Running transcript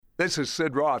This is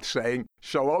Sid Roth saying,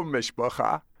 Shalom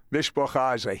Mishpacha.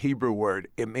 Mishpacha is a Hebrew word.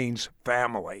 It means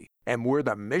family. And we're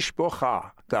the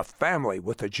Mishpacha, the family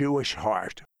with a Jewish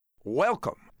heart.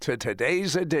 Welcome to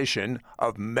today's edition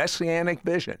of Messianic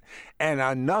Vision and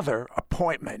another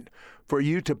appointment for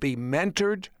you to be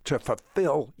mentored to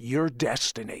fulfill your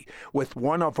destiny with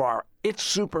one of our It's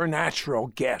Supernatural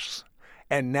guests.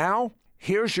 And now,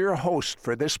 here's your host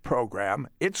for this program,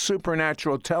 It's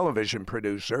Supernatural television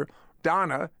producer,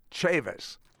 Donna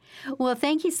Chavis. Well,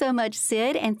 thank you so much,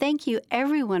 Sid, and thank you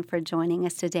everyone for joining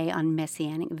us today on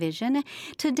Messianic Vision.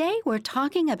 Today we're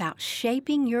talking about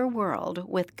shaping your world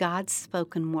with God's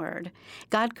spoken word.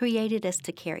 God created us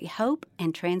to carry hope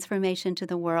and transformation to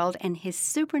the world, and His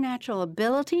supernatural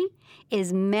ability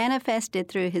is manifested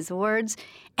through His words.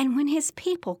 And when His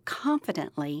people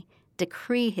confidently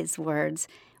decree His words,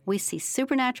 we see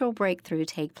supernatural breakthrough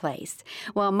take place.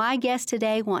 Well, my guests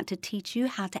today want to teach you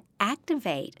how to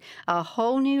activate a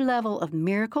whole new level of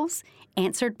miracles,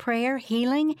 answered prayer,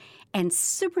 healing, and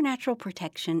supernatural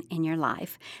protection in your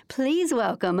life. Please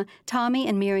welcome Tommy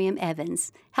and Miriam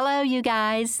Evans. Hello, you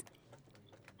guys.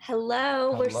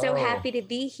 Hello. We're so happy to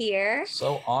be here.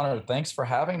 So honored. Thanks for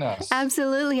having us.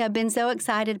 Absolutely. I've been so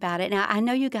excited about it. Now, I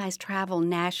know you guys travel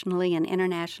nationally and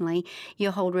internationally. You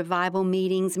hold revival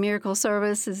meetings, miracle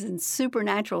services, and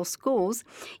supernatural schools.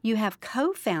 You have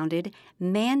co-founded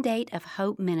Mandate of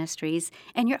Hope Ministries,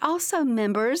 and you're also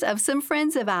members of some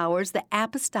friends of ours, the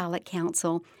Apostolic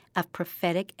Council of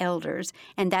Prophetic Elders,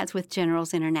 and that's with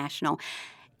Generals International.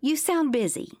 You sound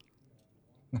busy.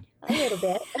 A little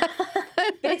bit.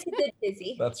 But it's a good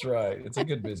busy. That's right. It's a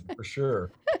good busy for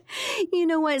sure. You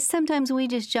know what? Sometimes we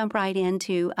just jump right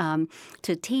into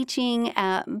to teaching,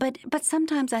 but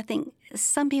sometimes I think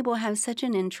some people have such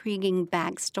an intriguing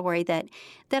backstory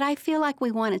that I feel like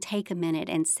we want to take a minute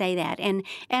and say that. And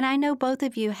I know both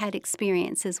of you had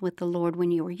experiences with the Lord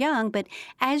when you were young, but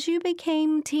as you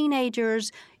became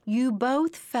teenagers, you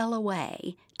both fell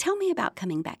away. Tell me about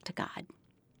coming back to God.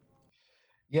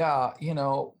 Yeah,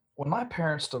 when my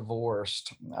parents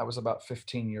divorced, I was about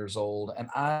 15 years old, and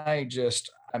I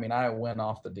went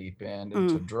off the deep end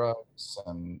into drugs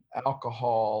and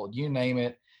alcohol, you name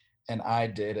it, and I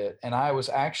did it. And I was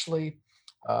actually,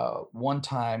 one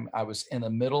time I was in the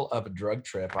middle of a drug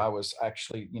trip. I was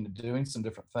actually, doing some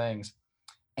different things.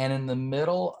 And in the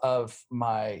middle of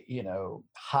my,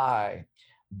 high,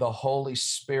 the Holy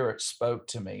Spirit spoke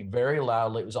to me very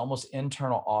loudly. It was almost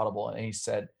internal audible. And He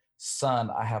said, "Son,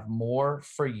 I have more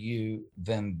for you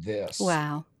than this."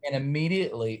 Wow. And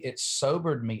immediately it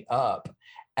sobered me up.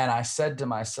 And I said to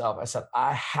myself,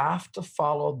 I have to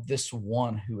follow this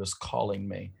one who is calling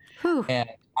me. Whew. And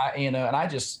I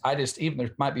just, even there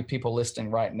might be people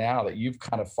listening right now that you've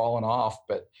kind of fallen off,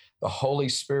 but the Holy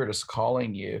Spirit is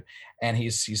calling you, and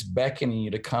He's beckoning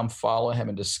you to come follow Him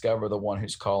and discover the one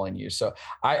who's calling you. So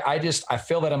I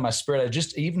feel that in my spirit.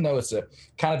 Even though it's a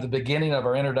kind of the beginning of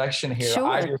our introduction here,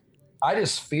 Sure. I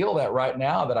just feel that right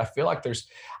now, that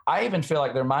I even feel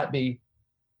like there might be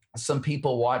some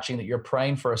people watching that you're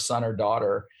praying for a son or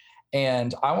daughter.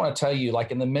 And I want to tell you, like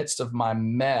in the midst of my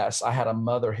mess, I had a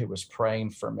mother who was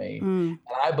praying for me. And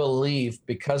I believe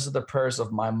because of the prayers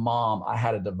of my mom, I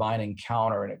had a divine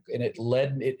encounter, and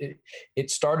it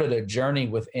started a journey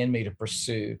within me to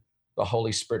pursue the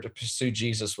Holy Spirit, to pursue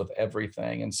Jesus with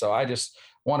everything. And so I just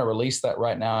want to release that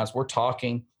right now as we're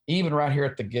talking, even right here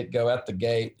at the get-go, at the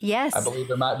gate. Yes. I believe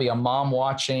there might be a mom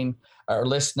watching or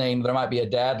listening. There might be a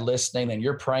dad listening, and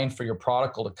you're praying for your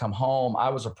prodigal to come home. I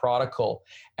was a prodigal,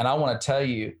 and I want to tell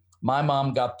you, my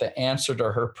mom got the answer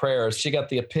to her prayers. She got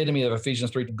the epitome of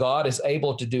Ephesians 3. God is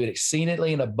able to do it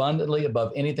exceedingly and abundantly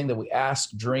above anything that we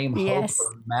ask, dream, Yes. hope,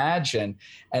 or imagine.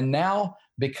 And now,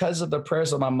 because of the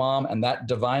prayers of my mom and that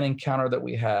divine encounter that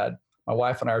we had, my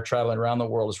wife and I are traveling around the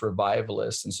world as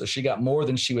revivalists. And so she got more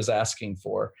than she was asking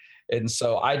for. And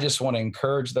so I just want to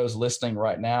encourage those listening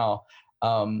right now,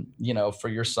 for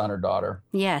your son or daughter.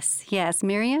 Yes.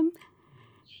 Miriam?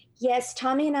 Yes,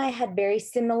 Tommy and I had very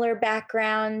similar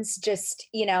backgrounds. Just,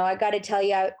 I got to tell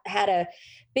you, I had a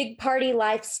big party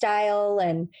lifestyle,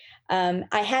 and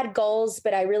I had goals,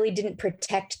 but I really didn't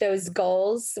protect those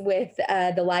goals with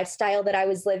the lifestyle that I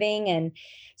was living. And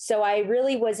so I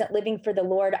really wasn't living for the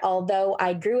Lord, although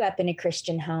I grew up in a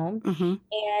Christian home. Mm-hmm.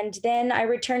 And then I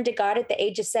returned to God at the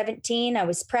age of 17. I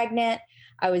was pregnant.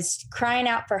 I was crying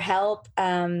out for help,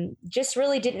 just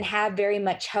really didn't have very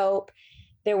much hope.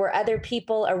 There were other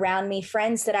people around me,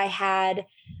 friends that I had.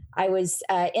 I was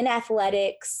in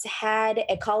athletics, had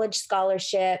a college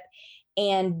scholarship,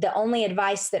 and the only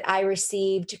advice that I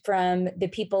received from the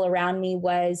people around me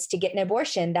was to get an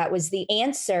abortion. That was the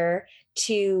answer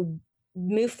to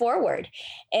move forward.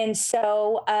 And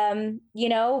so,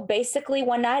 basically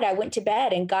one night I went to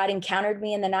bed and God encountered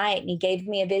me in the night and he gave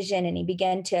me a vision and he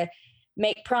began to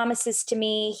make promises to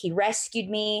me. He rescued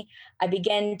me. I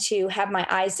began to have my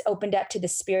eyes opened up to the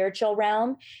spiritual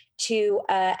realm, to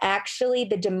actually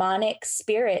the demonic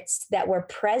spirits that were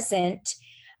present,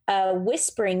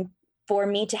 whispering for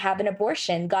me to have an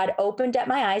abortion. God opened up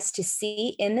my eyes to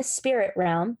see in the spirit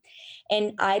realm.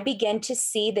 And I began to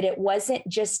see that it wasn't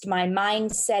just my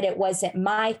mindset. It wasn't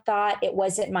my thought. It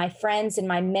wasn't my friends and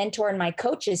my mentor and my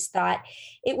coach's thought.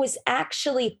 It was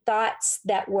actually thoughts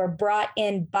that were brought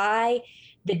in by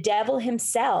the devil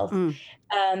himself,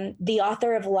 the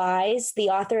author of lies, the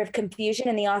author of confusion,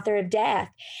 and the author of death.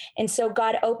 And so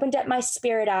God opened up my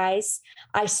spirit eyes.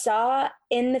 I saw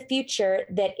in the future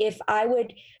that if I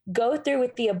would go through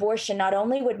with the abortion, not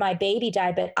only would my baby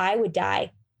die, but I would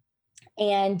die.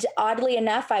 And oddly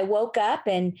enough, I woke up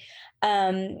and,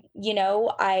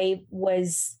 I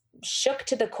was shook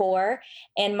to the core.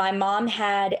 And my mom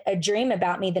had a dream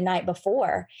about me the night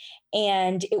before.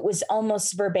 And it was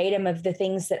almost verbatim of the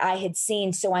things that I had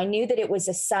seen. So I knew that it was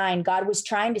a sign. God was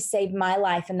trying to save my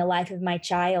life and the life of my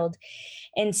child.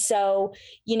 And so,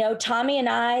 Tommy and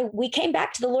I, we came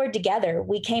back to the Lord together.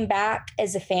 We came back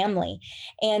as a family.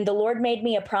 And the Lord made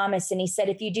me a promise. And he said,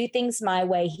 if you do things my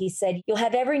way, he said, you'll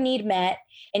have every need met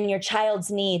and your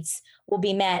child's needs will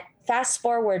be met. Fast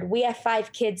forward, we have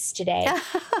 5 kids today.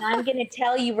 And I'm going to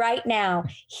tell you right now,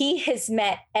 he has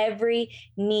met every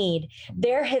need.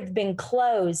 There have been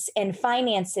clothes and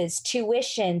finances,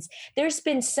 tuitions. There's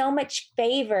been so much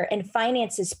favor and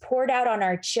finances poured out on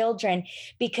our children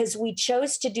because we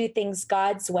chose to do things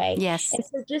God's way. Yes. And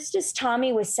so just as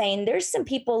Tommy was saying, there's some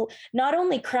people not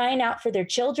only crying out for their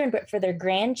children, but for their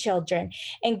grandchildren.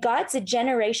 And God's a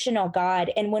generational God.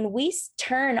 And when we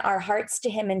turn our hearts to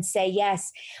him and say,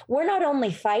 yes, we're not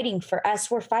only fighting for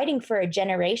us, we're fighting for a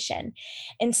generation.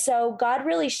 And so God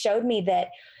really showed me that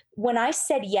when I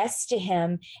said yes to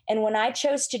him and when I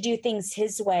chose to do things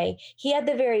his way, he had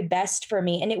the very best for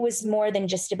me. And it was more than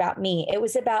just about me. It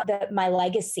was about my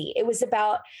legacy. It was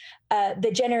about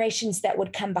the generations that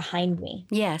would come behind me.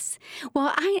 Yes.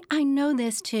 Well, I know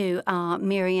this too,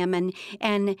 Miriam,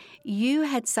 and you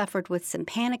had suffered with some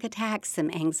panic attacks,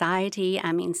 some anxiety,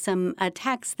 some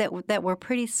attacks that were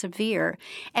pretty severe.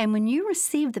 And when you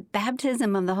received the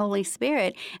baptism of the Holy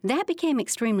Spirit, that became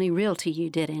extremely real to you,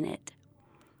 didn't it?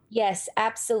 Yes,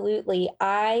 absolutely.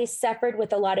 I suffered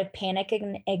with a lot of panic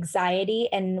and anxiety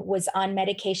and was on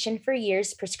medication for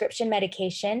years, prescription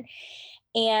medication.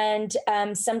 And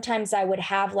sometimes I would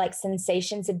have like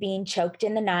sensations of being choked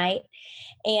in the night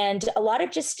and a lot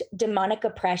of just demonic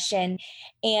oppression.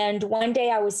 And one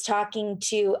day I was talking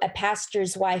to a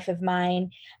pastor's wife of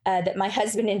mine that my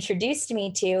husband introduced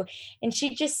me to. And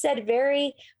she just said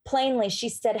very plainly, she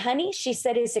said, honey, she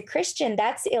said, as a Christian,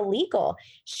 that's illegal.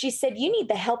 She said, you need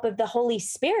the help of the Holy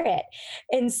Spirit.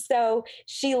 And so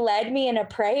she led me in a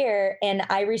prayer and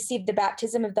I received the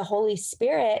baptism of the Holy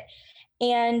Spirit.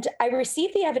 And I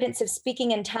received the evidence of speaking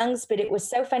in tongues, but it was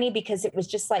so funny because it was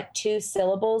just like 2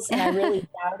 syllables. And I really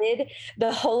doubted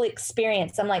the whole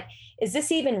experience. I'm like, is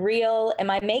this even real? Am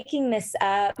I making this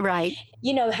up? Right.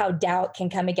 You know how doubt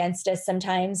can come against us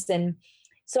sometimes. And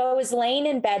so I was laying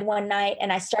in bed one night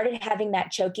and I started having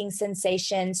that choking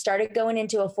sensation, started going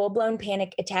into a full-blown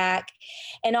panic attack.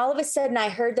 And all of a sudden I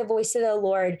heard the voice of the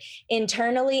Lord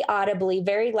internally, audibly,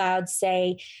 very loud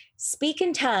say, speak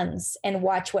in tongues and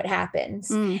watch what happens.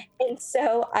 And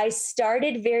so I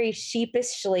started very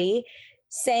sheepishly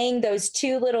saying those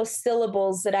 2 little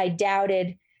syllables that I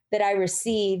doubted that I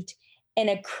received,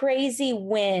 and a crazy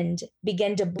wind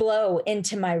began to blow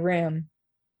into my room.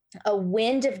 A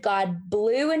wind of God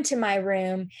blew into my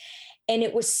room, and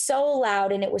it was so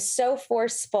loud and it was so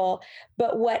forceful.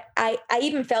 But what I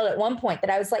even felt at one point that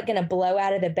I was like going to blow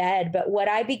out of the bed. But what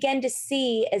I began to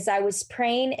see as I was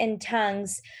praying in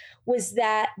tongues was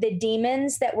that the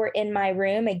demons that were in my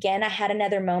room, again, I had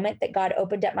another moment that God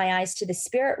opened up my eyes to the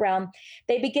spirit realm.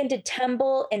 They began to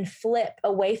tumble and flip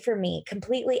away from me,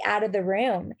 completely out of the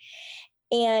room.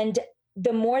 And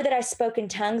the more that I spoke in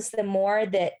tongues, the more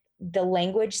that the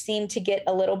language seemed to get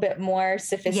a little bit more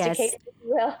sophisticated, Yes. if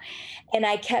you will. And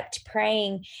I kept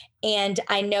praying. And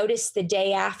I noticed the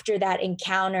day after that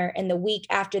encounter and the week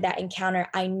after that encounter,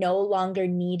 I no longer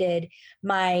needed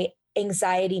my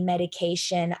anxiety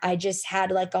medication. I just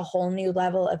had like a whole new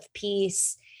level of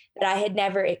peace that I had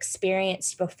never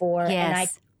experienced before. Yes. And I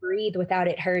could breathe without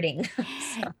it hurting.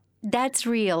 So. That's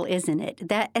real, isn't it?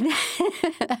 That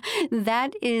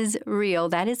is real.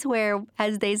 That is where,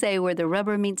 as they say, where the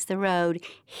rubber meets the road.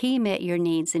 He met your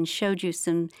needs and showed you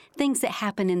some things that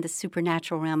happen in the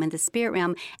supernatural realm, in the spirit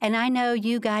realm. And I know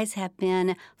you guys have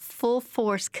been full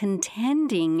force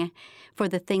contending for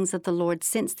the things of the Lord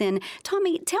since then.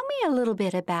 Tommy, tell me a little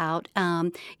bit about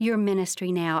your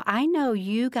ministry now. I know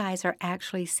you guys are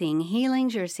actually seeing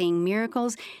healings, you're seeing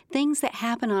miracles, things that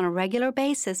happen on a regular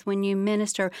basis when you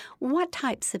minister. What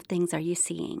types of things are you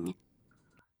seeing?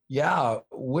 Yeah,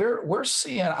 we're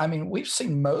seeing, I mean, we've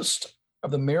seen most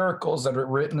of the miracles that are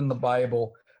written in the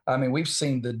Bible. I mean, we've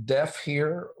seen the deaf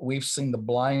hear, we've seen the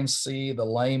blind see, the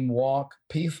lame walk,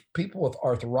 people with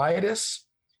arthritis.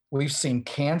 We've seen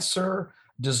cancer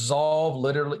dissolve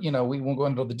literally. We won't go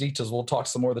into the details. We'll talk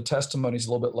some more of the testimonies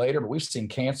a little bit later, but we've seen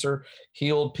cancer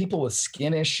healed, people with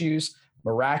skin issues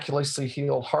miraculously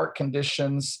healed, heart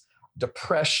conditions,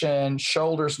 depression,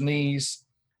 shoulders, knees,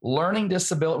 learning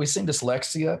disability. We've seen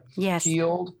dyslexia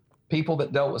healed, people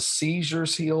that dealt with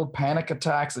seizures healed, panic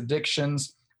attacks,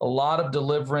 addictions, a lot of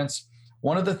deliverance.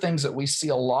 One of the things that we see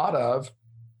a lot of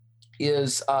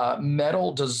is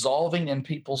metal dissolving in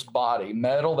people's body,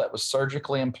 metal that was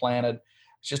surgically implanted.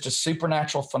 It's just a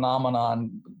supernatural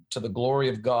phenomenon to the glory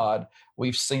of God.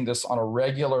 We've seen this on a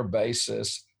regular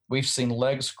basis. We've seen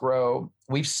legs grow.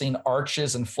 We've seen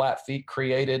arches and flat feet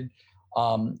created.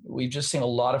 We've just seen a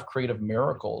lot of creative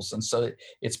miracles. And so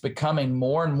it's becoming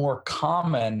more and more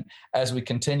common as we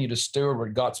continue to steward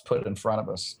what God's put in front of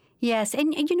us. Yes,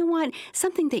 and you know what?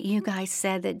 Something that you guys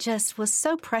said that just was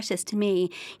so precious to me.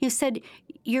 You said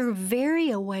you're very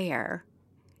aware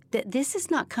that this is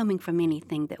not coming from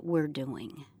anything that we're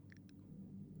doing.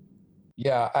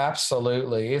 Yeah,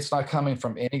 absolutely. It's not coming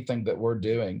from anything that we're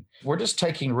doing. We're just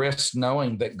taking risks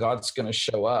knowing that God's going to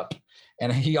show up,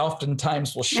 and he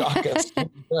oftentimes will shock us. He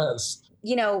does.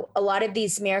 A lot of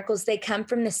these miracles, they come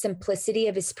from the simplicity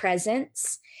of his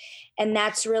presence. And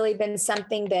that's really been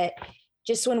something that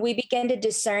just when we begin to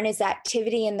discern his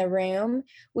activity in the room,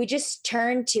 we just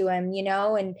turn to him,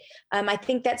 and I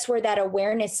think that's where that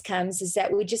awareness comes, is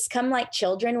that we just come like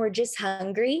children. We're just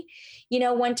hungry.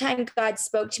 One time God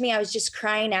spoke to me, I was just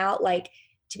crying out, like,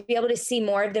 to be able to see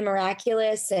more of the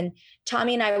miraculous. And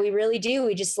Tommy and I, we really do.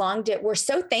 We just longed it. We're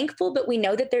so thankful, but we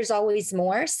know that there's always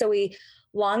more. So we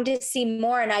long to see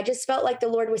more. And I just felt like the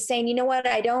Lord was saying, you know what?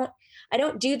 I don't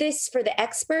do this for the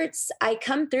experts. I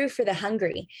come through for the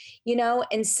hungry,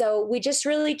 and so we just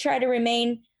really try to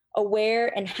remain aware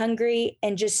and hungry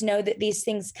and just know that these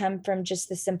things come from just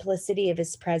the simplicity of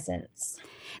his presence.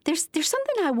 There's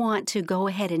something I want to go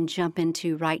ahead and jump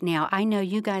into right now. I know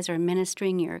you guys are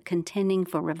ministering, you're contending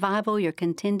for revival, you're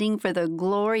contending for the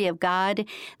glory of God,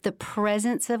 the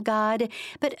presence of God.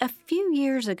 But a few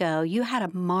years ago, you had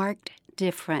a marked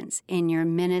difference in your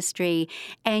ministry,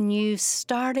 and you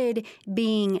started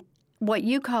being what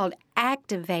you called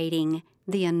activating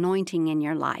the anointing in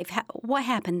your life. What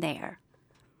happened there?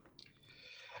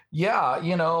 Yeah,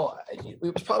 it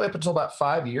was probably up until about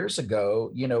 5 years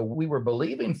ago, we were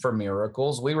believing for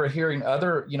miracles. We were hearing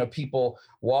other, people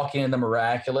walking in the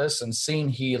miraculous and seeing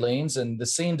healings and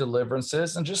seeing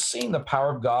deliverances and just seeing the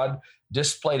power of God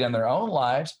displayed in their own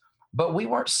lives, but we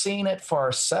weren't seeing it for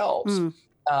ourselves.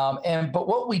 But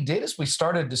what we did is we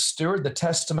started to steward the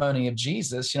testimony of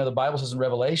Jesus. The Bible says in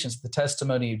Revelations, the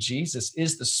testimony of Jesus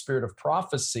is the spirit of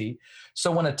prophecy.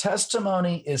 So when a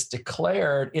testimony is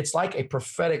declared, it's like a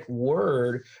prophetic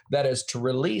word that is to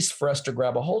release for us to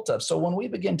grab a hold of. So when we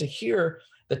begin to hear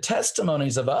the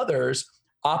testimonies of others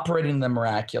operating in the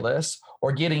miraculous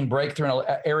or getting breakthrough in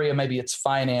an area, maybe it's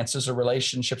finances or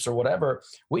relationships or whatever,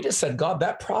 we just said, God,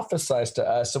 that prophesies to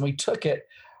us. And we took it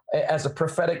as a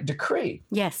prophetic decree.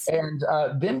 Yes. And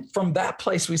then from that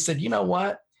place, we said, you know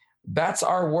what? That's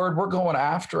our word. We're going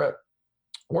after it.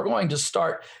 We're going to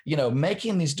start,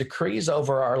 making these decrees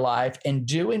over our life and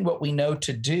doing what we know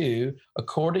to do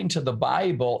according to the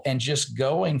Bible and just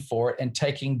going for it and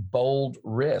taking bold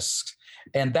risks.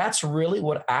 And that's really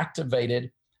what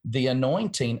activated the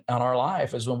anointing on our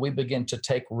life, is when we begin to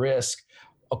take risk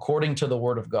according to the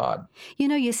word of God.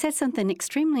 You said something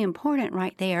extremely important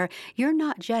right there. You're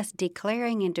not just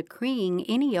declaring and decreeing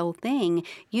any old thing.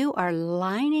 You are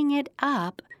lining it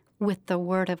up with the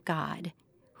word of God.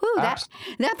 Whew,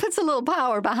 that puts a little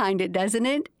power behind it, doesn't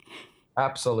it?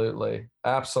 Absolutely.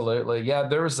 Absolutely. Yeah,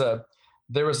 there was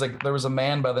a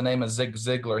man by the name of Zig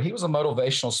Ziglar. He was a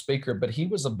motivational speaker, but he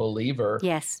was a believer.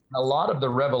 Yes. A lot of the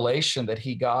revelation that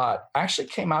he got actually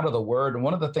came out of the word. And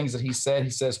one of the things that he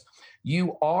says,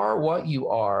 you are what you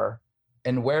are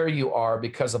and where you are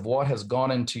because of what has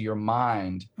gone into your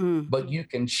mind. But you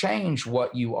can change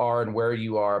what you are and where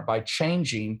you are by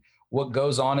changing what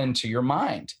goes on into your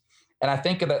mind. And I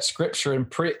think of that scripture in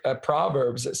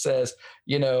Proverbs that says,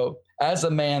 as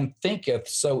a man thinketh,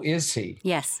 so is he.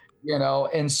 Yes.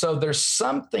 And so there's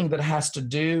something that has to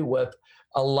do with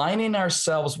aligning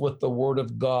ourselves with the word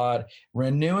of God,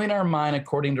 renewing our mind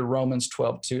according to Romans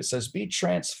 12:2. It says, be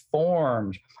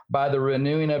transformed by the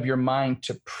renewing of your mind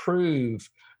to prove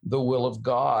the will of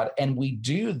God. And we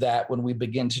do that when we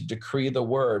begin to decree the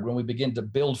word, when we begin to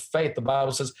build faith. The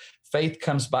Bible says faith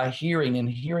comes by hearing, and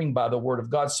hearing by the word of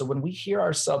God. So when we hear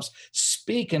ourselves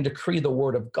speak and decree the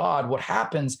word of God, what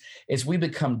happens is we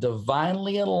become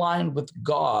divinely aligned with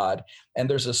God, and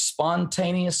there's a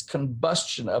spontaneous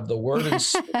combustion of the word and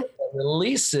spirit that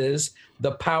releases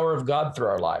the power of God through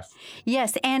our life.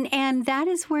 Yes, and that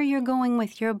is where you're going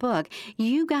with your book.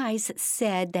 You guys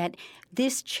said that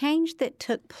this change that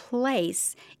took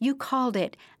place, you called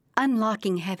it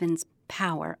unlocking heaven's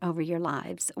power over your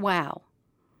lives. Wow.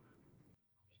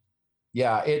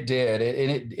 Yeah, it did.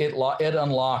 It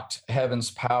unlocked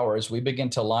heaven's power as we begin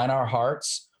to line our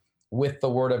hearts with the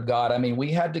word of God. I mean,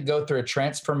 we had to go through a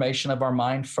transformation of our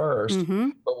mind first.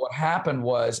 Mm-hmm. But what happened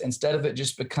was, instead of it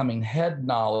just becoming head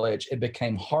knowledge, it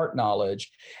became heart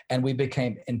knowledge, and we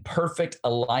became in perfect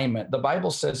alignment. The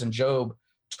Bible says in Job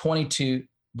 22,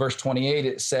 verse 28,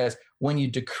 it says, when you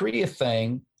decree a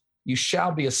thing, you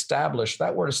shall be established.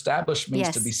 That word established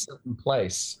means to be set in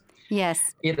place. Yes.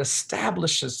 It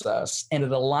establishes us, and it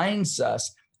aligns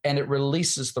us, and it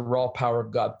releases the raw power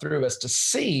of God through us to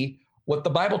see what the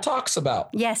Bible talks about.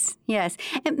 Yes, yes.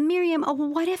 And Miriam,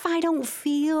 what if I don't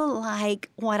feel like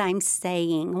what I'm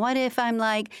saying? What if I'm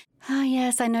like, oh,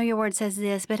 yes, I know your word says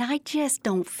this, but I just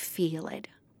don't feel it?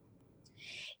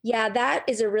 Yeah, that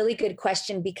is a really good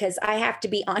question, because I have to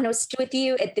be honest with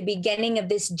you. At the beginning of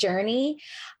this journey,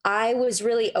 I was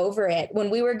really over it. When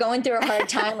we were going through a hard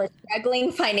time or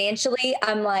struggling financially,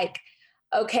 I'm like,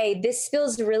 okay, this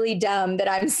feels really dumb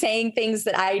that I'm saying things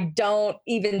that I don't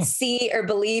even see or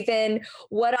believe in.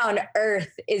 What on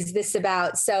earth is this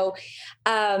about? So,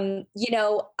 I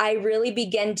really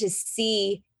began to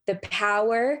see the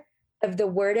power of the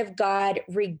word of God,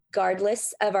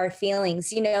 regardless of our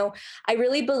feelings. I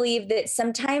really believe that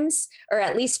sometimes, or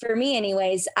at least for me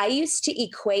anyways, I used to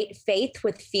equate faith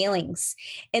with feelings,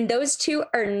 and those two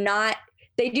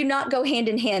they do not go hand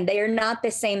in hand. They are not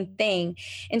the same thing.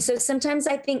 And so sometimes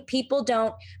I think people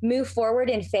don't move forward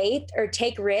in faith or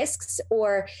take risks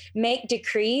or make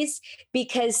decrees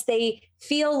because they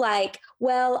feel like,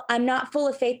 well, I'm not full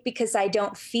of faith because I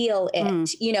don't feel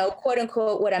it, quote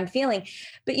unquote, what I'm feeling.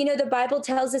 But, the Bible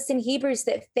tells us in Hebrews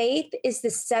that faith is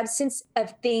the substance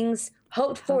of things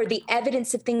hoped for, the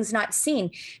evidence of things not seen,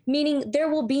 meaning there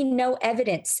will be no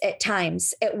evidence at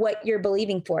times at what you're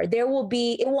believing for. It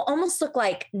will almost look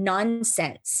like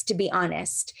nonsense, to be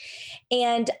honest.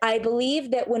 And I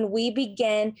believe that when we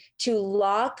begin to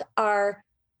lock our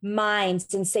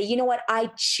minds and say, you know what, I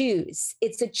choose.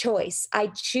 It's a choice. I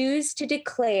choose to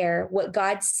declare what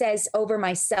God says over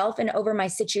myself and over my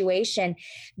situation.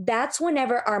 That's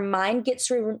whenever our mind gets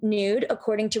renewed,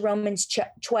 according to Romans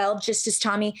 12, just as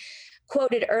Tommy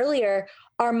quoted earlier.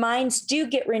 Our minds do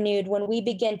get renewed when we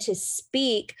begin to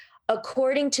speak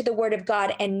according to the word of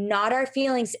God and not our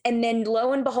feelings. And then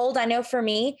lo and behold, I know for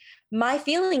me, my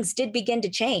feelings did begin to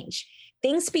change.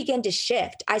 Things began to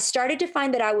shift. I started to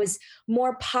find that I was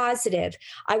more positive.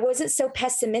 I wasn't so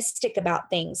pessimistic about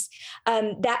things.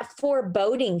 That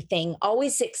foreboding thing,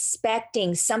 always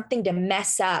expecting something to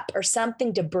mess up or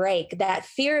something to break, that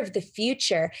fear of the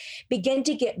future began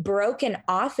to get broken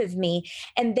off of me.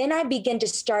 And then I began to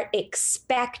start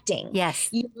expecting. Yes.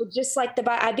 Just like the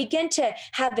Bible, I began to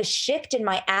have a shift in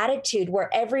my attitude where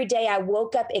every day I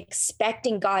woke up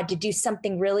expecting God to do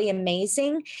something really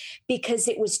amazing because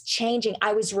it was changing.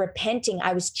 I was repenting.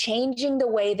 I was changing the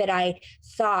way that I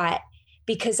thought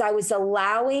because I was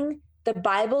allowing the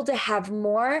Bible to have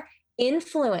more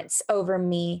influence over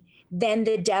me than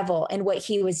the devil and what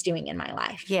he was doing in my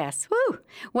life. Yes. Woo.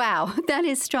 Wow. That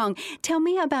is strong. Tell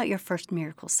me about your first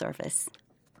miracle service.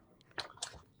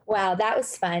 Wow. That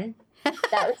was fun. That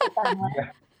was a fun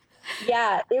one.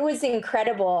 Yeah, it was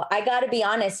incredible. I got to be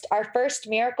honest. Our first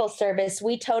miracle service,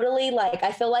 we totally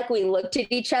I feel like we looked at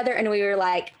each other and we were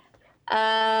like,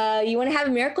 you want to have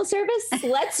a miracle service?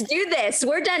 Let's do this.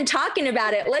 We're done talking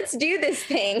about it. Let's do this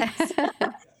thing.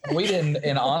 We didn't,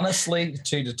 and honestly,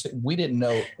 we didn't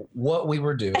know what we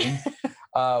were doing.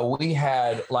 We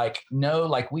had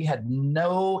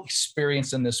no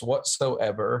experience in this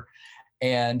whatsoever.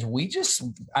 And we just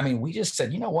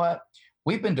said, you know what?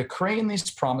 We've been decreeing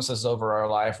these promises over our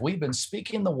life. We've been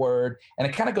speaking the word. And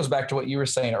it kind of goes back to what you were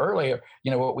saying earlier,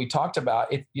 what we talked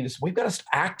about. We've got to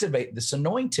activate this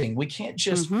anointing. We can't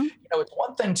just, it's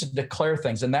one thing to declare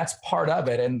things, and that's part of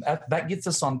it. And that gets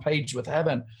us on page with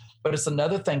heaven. But it's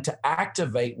another thing to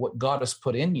activate what God has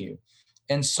put in you.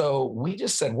 And so we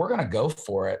just said, we're going to go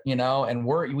for it, and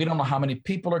we don't know how many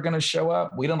people are going to show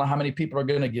up. We don't know how many people are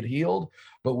going to get healed,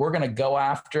 but we're going to go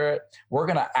after it. We're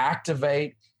going to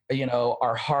activate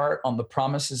our heart on the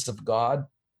promises of God,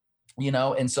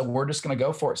 and so we're just going to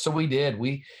go for it. So we did.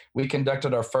 We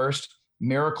conducted our first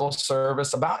miracle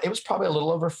service it was probably a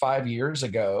little over 5 years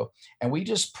ago. And we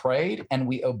just prayed and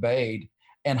we obeyed,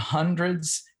 and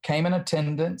hundreds came in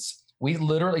attendance. We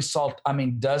literally saw,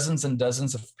 dozens and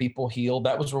dozens of people healed.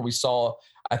 That was where we saw,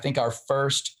 I think, our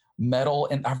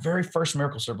very first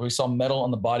miracle service. We saw metal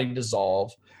on the body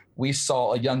dissolve. We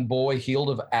saw a young boy healed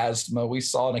of asthma. We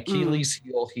saw an Achilles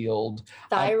heel healed.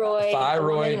 Thyroid.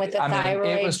 With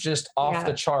thyroid. It was just off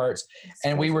the charts.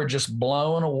 And we were just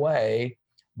blown away.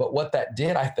 But what that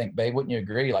did, I think, babe, wouldn't you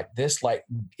agree?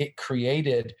 It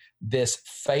created this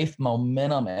faith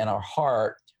momentum in our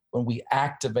heart when we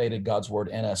activated God's word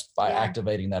in us by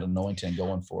activating that anointing,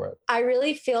 going for it. I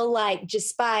really feel like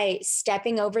just by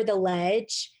stepping over the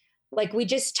ledge, we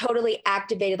just totally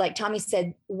activated, like Tommy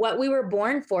said, what we were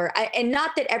born for. And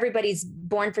not that everybody's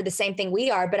born for the same thing we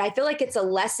are, but I feel like it's a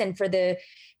lesson for the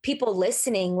people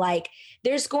listening.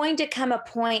 There's going to come a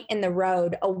point in the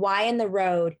road, a why in the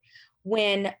road,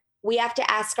 when we have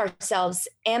to ask ourselves,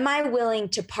 am I willing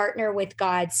to partner with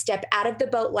God, step out of the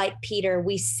boat like Peter?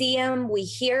 We see him, we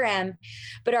hear him,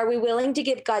 but are we willing to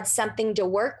give God something to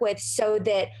work with so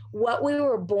that what we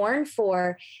were born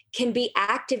for can be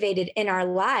activated in our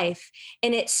life?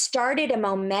 And it started a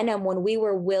momentum when we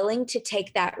were willing to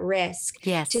take that risk,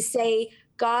 to say,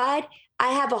 God, I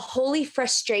have a holy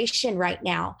frustration right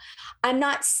now. I'm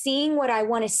not seeing what I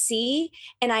want to see,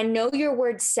 and I know your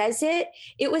word says it.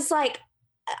 It was like,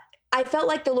 I felt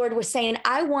like the Lord was saying,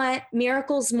 I want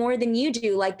miracles more than you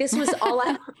do. This was all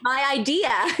my idea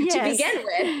to begin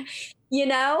with,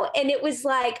 and it was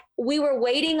like, we were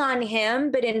waiting on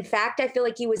him, but in fact, I feel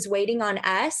like he was waiting on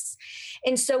us.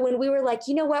 And so when we were like,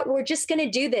 you know what, we're just going to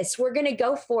do this. We're going to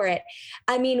go for it.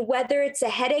 Whether it's a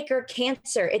headache or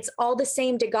cancer, it's all the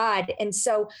same to God. And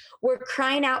so we're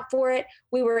crying out for it.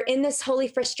 We were in this holy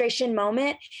frustration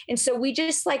moment. And so we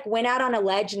just went out on a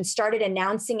ledge and started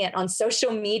announcing it on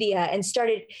social media and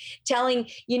started telling,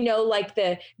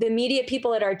 the media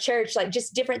people at our church,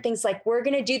 just different things, we're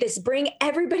going to do this. Bring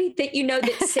everybody that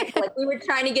that's sick. We were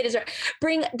trying to get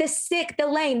bring the sick, the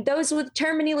lame, those with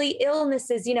terminally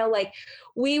illnesses,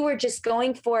 we were just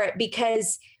going for it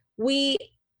because we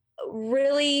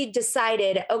really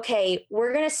decided, okay,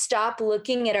 we're going to stop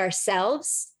looking at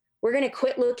ourselves. We're going to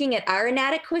quit looking at our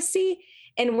inadequacy,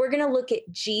 and we're going to look at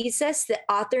Jesus, the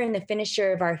author and the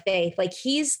finisher of our faith.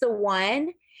 He's the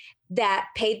one that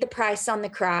paid the price on the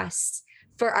cross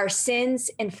for our sins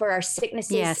and for our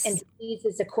sicknesses and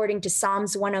diseases, according to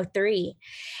Psalms 103.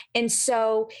 And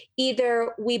so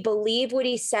either we believe what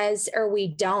he says or we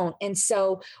don't. And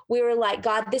so we were like,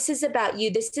 God, this is about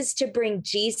you. This is to bring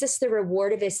Jesus the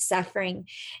reward of his suffering.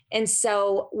 And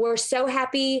so we're so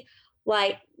happy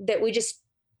that we just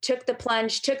took the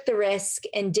plunge, took the risk,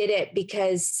 and did it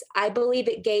because I believe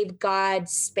it gave God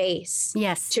space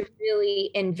to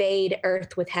really invade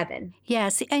earth with heaven.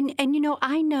 Yes. And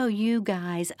I know you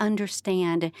guys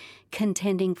understand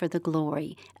contending for the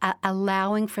glory,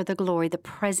 allowing for the glory, the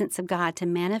presence of God to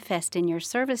manifest in your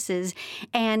services.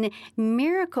 And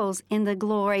miracles in the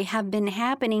glory have been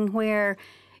happening where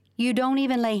you don't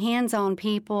even lay hands on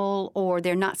people or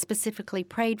they're not specifically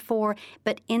prayed for,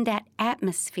 but in that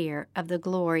atmosphere of the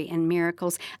glory and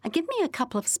miracles. Give me a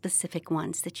couple of specific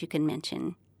ones that you can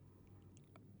mention.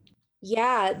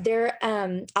 Yeah,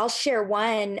 I'll share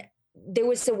one. There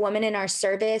was a woman in our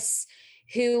service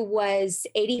who was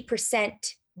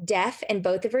 80% deaf in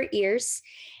both of her ears.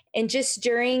 And just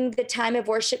during the time of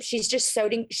worship, she's just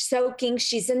soaking.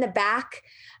 She's in the back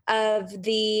of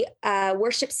the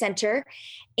worship center,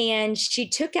 and she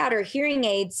took out her hearing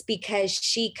aids because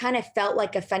she kind of felt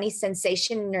like a funny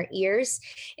sensation in her ears.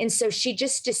 And so she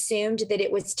just assumed that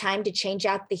it was time to change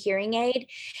out the hearing aid.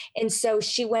 And so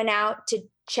she went out to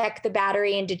check the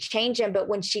battery and to change them. But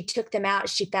when she took them out,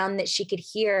 she found that she could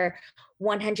hear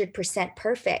 100%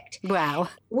 perfect. Wow.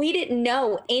 We didn't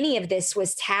know any of this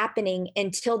was happening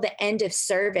until the end of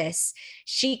service.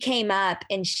 She came up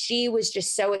and she was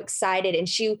just so excited, and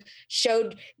she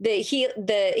showed the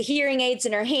hearing aids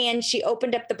in her hand. She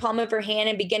opened up the palm of her hand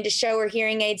and began to show her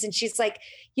hearing aids. And she's like,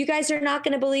 "You guys are not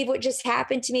going to believe what just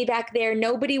happened to me back there.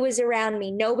 Nobody was around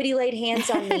me. Nobody laid hands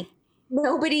on me.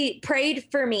 Nobody prayed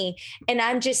for me. And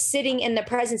I'm just sitting in the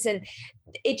presence." And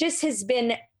it just has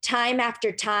been time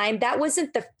after time. That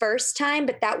wasn't the first time,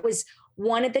 but that was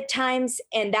one of the times.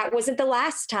 And that wasn't the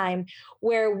last time,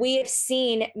 where we have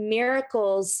seen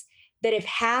miracles that have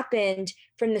happened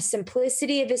from the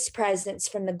simplicity of his presence,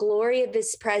 from the glory of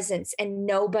his presence, and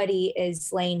nobody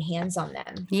is laying hands on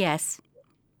them. Yes.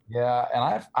 Yeah.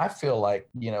 And I feel like,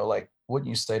 like, wouldn't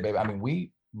you say, baby? I mean,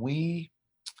 we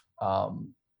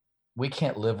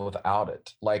can't live without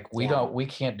it. Like we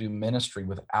can't do ministry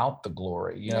without the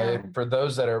glory. For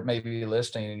those that are maybe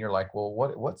listening and you're like, well,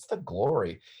 what's the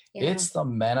glory? Yeah. It's the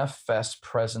manifest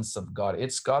presence of God.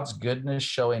 It's God's goodness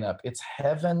showing up. It's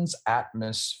heaven's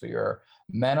atmosphere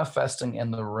manifesting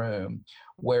in the room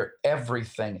where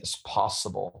everything is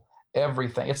possible.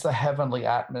 Everything. It's the heavenly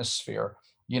atmosphere.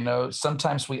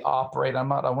 Sometimes we operate, I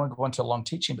want to go into a long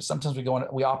teaching, but sometimes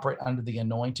we operate under the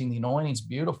anointing. The anointing is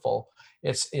beautiful.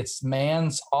 It's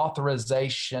man's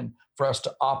authorization for us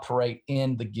to operate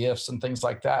in the gifts and things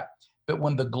like that. But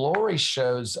when the glory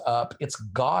shows up, it's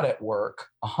God at work,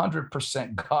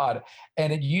 100% God.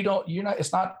 And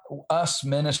it's not us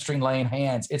ministering, laying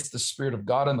hands. It's the Spirit of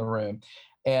God in the room.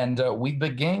 And we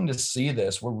begin to see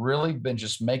this. We've really been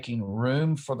just making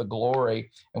room for the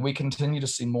glory. And we continue to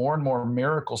see more and more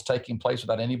miracles taking place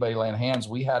without anybody laying hands.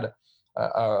 We had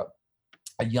a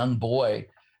young boy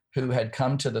who had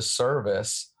come to the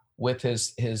service with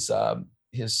his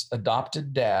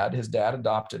adopted dad. His dad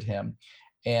adopted him.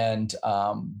 And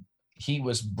he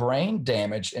was brain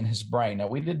damaged in his brain. Now,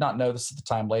 we did not know this at the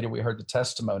time. Later, we heard the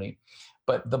testimony.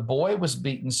 But the boy was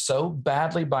beaten so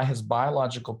badly by his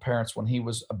biological parents when he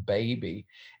was a baby.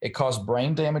 It caused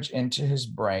brain damage into his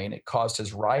brain. It caused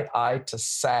his right eye to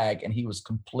sag, and he was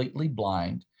completely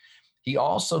blind. He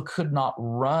also could not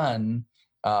run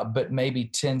but maybe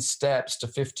 10 steps to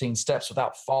 15 steps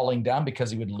without falling down,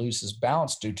 because he would lose his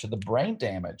balance due to the brain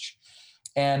damage.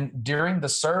 And during the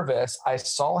service, I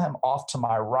saw him off to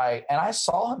my right, and I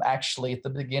saw him actually at the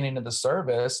beginning of the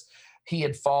service. He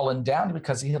had fallen down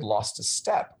because he had lost his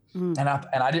step. And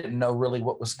I didn't know really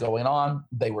what was going on.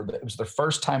 It was their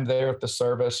first time there at the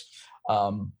service.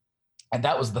 And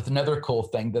that was another cool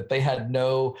thing, that they had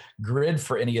no grid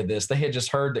for any of this. They had just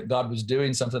heard that God was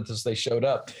doing something since they showed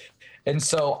up. And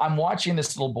so I'm watching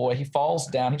this little boy. He falls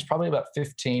down. He's probably about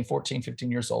 15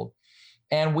 years old.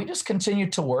 And we just continue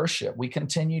to worship. We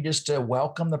continue just to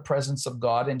welcome the presence of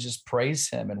God and just praise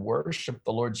him and worship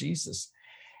the Lord Jesus.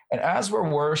 And as we're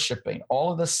worshiping,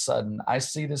 all of a sudden, I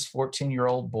see this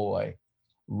 14-year-old boy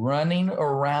running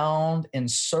around in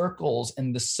circles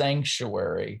in the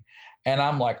sanctuary. And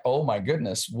I'm like, oh my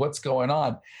goodness, what's going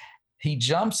on? He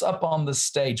jumps up on the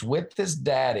stage with his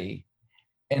daddy,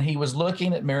 and he was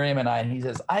looking at Miriam and I, and he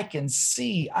says, I can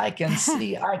see.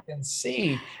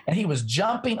 And he was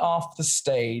jumping off the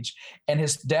stage, and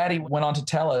his daddy went on to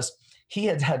tell us he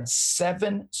had had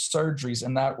 7 surgeries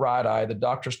in that right eye. The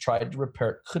doctors tried to repair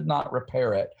it, could not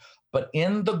repair it. But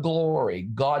in the glory,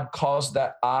 God caused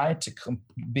that eye to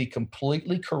be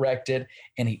completely corrected,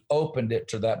 and he opened it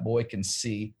so that boy can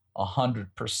see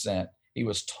 100%. He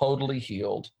was totally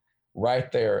healed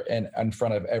right there and in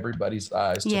front of everybody's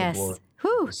eyes. Yes. To the glory.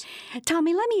 Whew.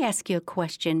 Tommy, let me ask you a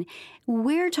question.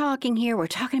 We're talking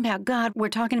about God, we're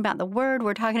talking about the Word,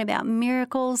 we're talking about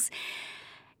miracles.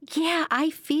 Yeah,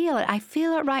 I feel it. I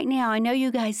feel it right now. I know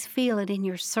you guys feel it in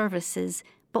your services.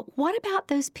 But what about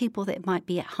those people that might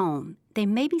be at home? They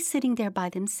may be sitting there by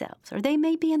themselves, or they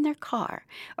may be in their car,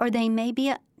 or they may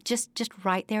be just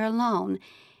right there alone.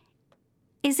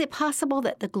 Is it possible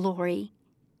that the glory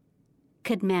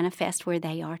could manifest where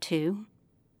they are too?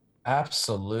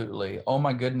 Absolutely. Oh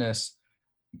my goodness.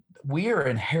 We are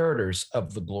inheritors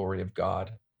of the glory of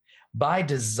God. By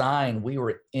design, we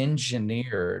were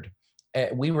engineered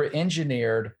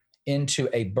into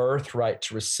a birthright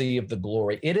to receive the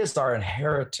glory. It is our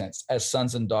inheritance as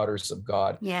sons and daughters of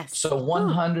God. Yes. So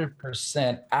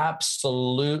 100%,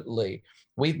 absolutely.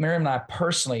 Miriam and I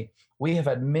personally, we have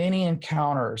had many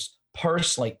encounters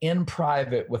personally in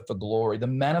private with the glory, the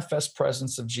manifest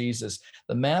presence of Jesus,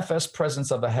 the manifest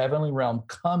presence of the heavenly realm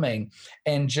coming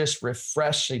and just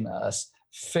refreshing us,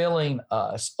 filling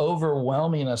us,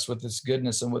 overwhelming us with this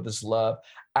goodness and with this love.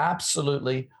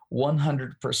 Absolutely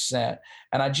 100%.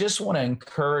 And I just want to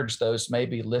encourage those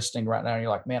maybe listening right now. And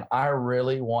you're like, man, I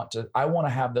want to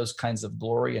have those kinds of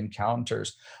glory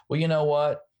encounters. Well, you know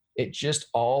what? It just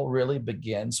all really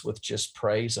begins with just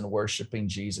praise and worshiping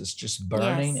Jesus, just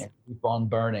burning Yes. and keep on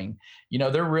burning.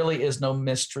 There really is no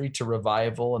mystery to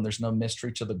revival, and there's no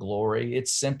mystery to the glory.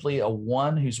 It's simply a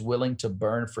one who's willing to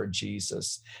burn for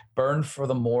Jesus, burn for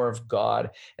the more of God.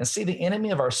 And see, the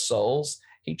enemy of our souls,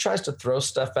 he tries to throw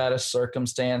stuff at us,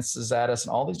 circumstances at us,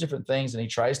 and all these different things. And he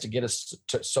tries to get us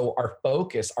so our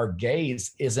focus, our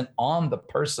gaze isn't on the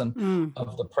person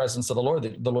of the presence of the Lord,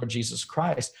 the Lord Jesus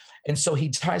Christ. And so he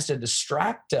tries to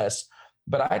distract us.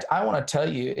 But I want to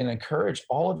tell you and encourage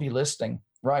all of you listening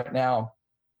right now,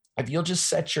 if you'll just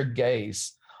set your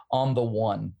gaze on the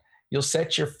one, you'll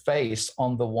set your face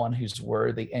on the one who's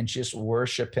worthy and just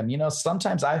worship him.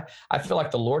 Sometimes I feel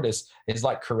like the Lord is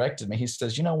like corrected me. He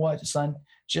says, you know what, son,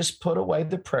 just put away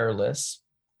the prayer list.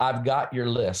 I've got your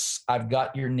lists. I've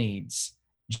got your needs.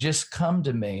 Just come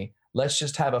to me. Let's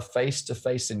just have a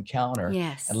face-to-face encounter.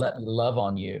 Yes. And let me love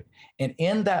on you. And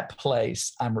in that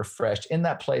place, I'm refreshed. In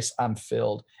that place, I'm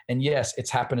filled. And yes, it's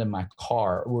happened in my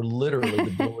car. We're literally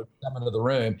the door coming into the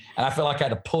room. And I feel like I had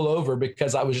to pull over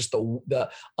because I was just the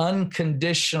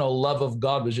unconditional love of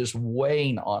God was just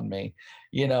weighing on me.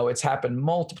 It's happened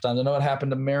multiple times. I know it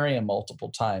happened to Miriam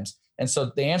multiple times. And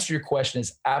so the answer to your question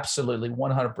is absolutely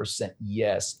 100%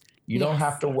 yes. You don't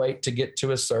have to wait to get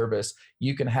to a service.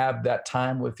 You can have that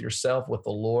time with yourself, with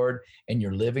the Lord, in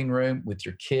your living room, with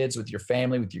your kids, with your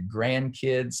family, with your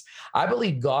grandkids. I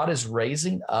believe God is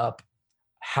raising up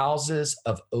houses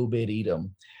of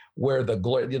Obed-Edom, where the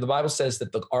Bible says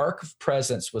that the ark of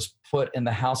presence was put in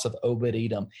the house of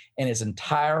Obed-Edom, and his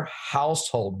entire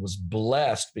household was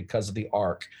blessed because of the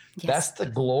ark. Yes. That's the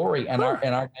glory in our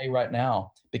day right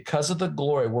now. Because of the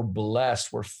glory, we're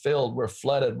blessed, we're filled, we're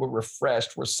flooded, we're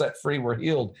refreshed, we're set free, we're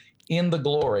healed in the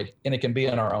glory, and it can be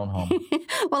in our own home.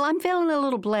 Well, I'm feeling a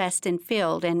little blessed and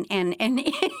filled and in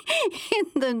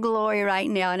the glory right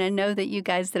now, and I know that you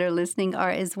guys that are listening are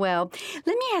as well.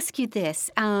 Let me ask you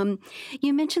this.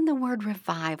 You mentioned the word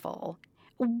revival.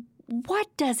 What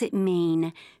does it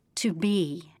mean to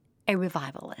be a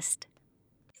revivalist?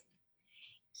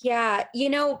 Yeah,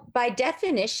 by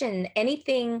definition,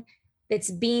 anything that's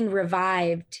being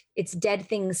revived, it's dead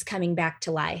things coming back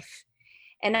to life.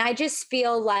 And I just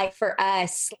feel like for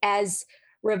us as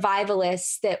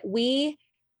revivalists that we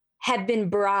have been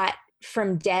brought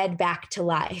from dead back to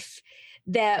life,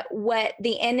 that what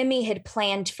the enemy had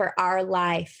planned for our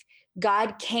life,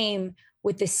 God came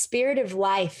with the spirit of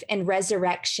life and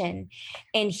resurrection,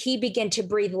 and he began to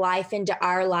breathe life into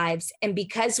our lives. And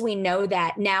because we know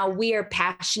that, now we are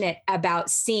passionate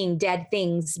about seeing dead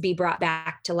things be brought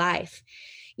back to life.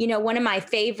 One of my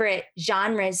favorite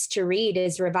genres to read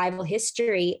is revival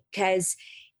history, because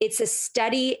it's a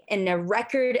study and a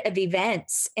record of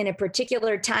events in a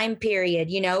particular time period,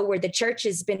 where the church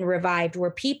has been revived, where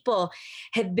people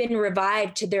have been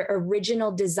revived to their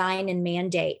original design and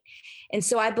mandate. And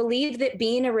so I believe that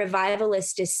being a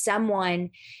revivalist is someone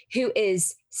who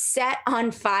is set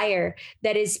on fire,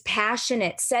 that is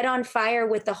passionate, set on fire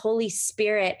with the Holy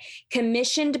Spirit,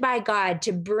 commissioned by God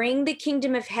to bring the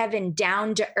kingdom of heaven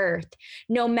down to earth,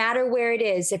 no matter where it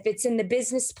is, if it's in the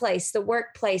business place, the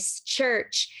workplace,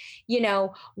 church,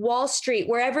 Wall Street,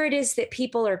 wherever it is that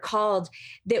people are called,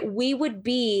 that we would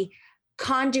be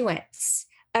conduits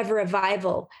of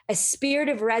revival, a spirit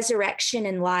of resurrection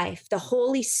and life, the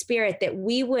Holy Spirit, that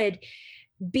we would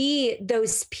be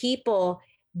those people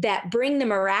that bring the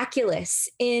miraculous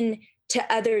into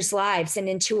others' lives and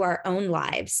into our own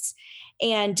lives.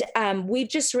 And we've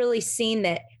just really seen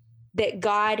that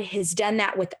God has done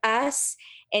that with us,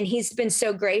 and he's been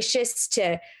so gracious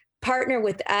to partner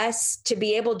with us to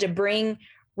be able to bring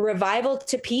revival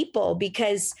to people,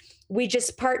 because we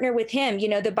just partner with him.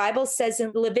 The Bible says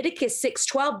in Leviticus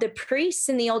 6:12, the priests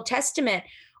in the Old Testament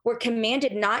were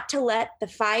commanded not to let the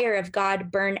fire of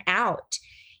God burn out,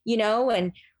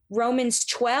 and Romans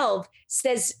 12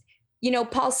 says,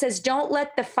 Paul says, don't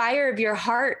let the fire of your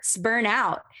hearts burn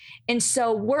out. And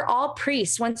so we're all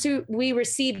priests. Once we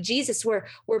receive Jesus, we're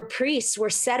priests, we're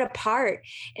set apart.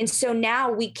 And so now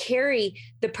we carry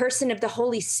the person of the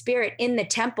Holy Spirit in the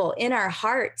temple, in our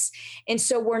hearts. And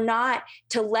so we're not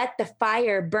to let the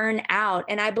fire burn out.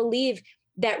 And I believe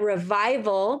that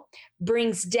revival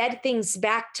brings dead things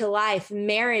back to life,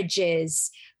 marriages,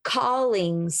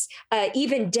 callings,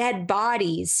 even dead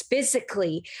bodies,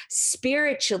 physically,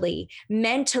 spiritually,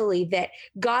 mentally, that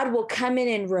God will come in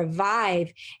and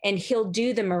revive, and he'll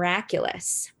do the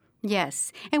miraculous.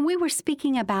 Yes. And we were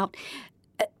speaking about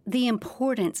the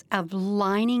importance of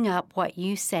lining up what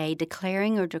you say,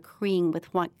 declaring or decreeing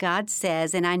with what God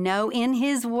says. And I know in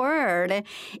His Word,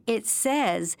 it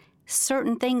says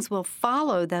certain things will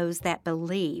follow those that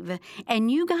believe.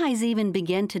 And you guys even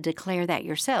began to declare that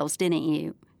yourselves, didn't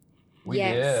you? We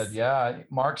Yes. did, yeah.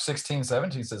 Mark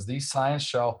 16:17 says, "These signs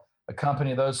shall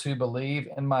accompany those who believe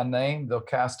in my name. They'll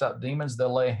cast out demons,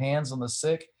 they'll lay hands on the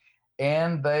sick,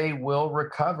 and they will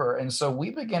recover." And so we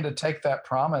began to take that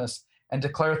promise and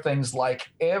declare things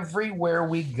like, everywhere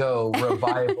we go,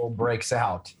 revival breaks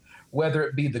out. Whether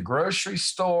it be the grocery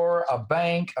store, a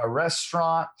bank, a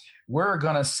restaurant, we're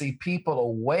going to see people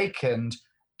awakened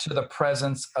to the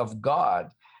presence of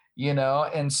God.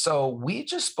 And so we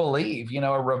just believe,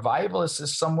 a revivalist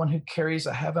is someone who carries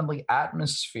a heavenly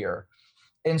atmosphere.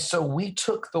 And so we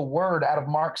took the word out of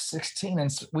Mark 16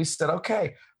 and we said,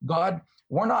 okay, God,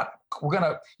 we're going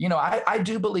to, I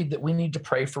do believe that we need to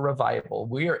pray for revival.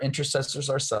 We are intercessors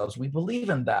ourselves. We believe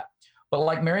in that. But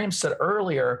like Miriam said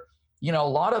earlier, a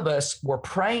lot of us were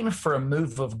praying for a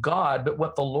move of God. But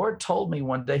what the Lord told me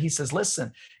one day, He says,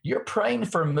 listen, you're praying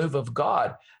for a move of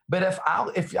God. But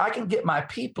if I can get my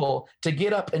people to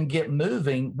get up and get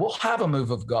moving, we'll have a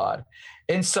move of God.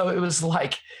 And so it was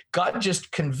like God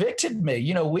just convicted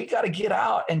me. We got to get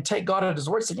out and take God at His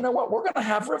word. Say, you know what? We're going to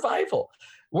have revival.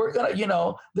 We're going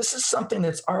to, this is something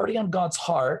that's already on God's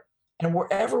heart. And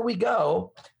wherever we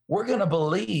go, we're going to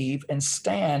believe and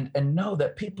stand and know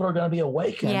that people are going to be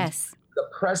awakened Yes. to the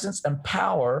presence and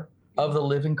power of the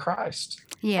living Christ.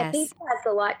 Yes. I think it has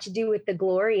a lot to do with the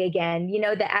glory again,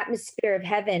 the atmosphere of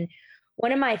heaven.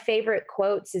 One of my favorite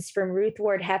quotes is from Ruth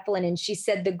Ward Heflin, and she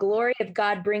said, "The glory of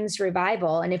God brings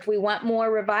revival. And if we want more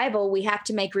revival, we have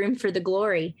to make room for the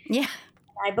glory." Yeah.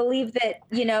 I believe that,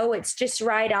 it's just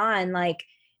right on. Like,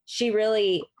 she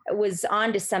really was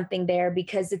onto something there,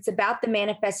 because it's about the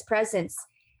manifest presence.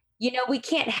 We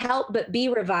can't help but be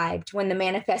revived when the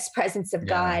manifest presence of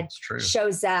God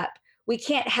shows up. We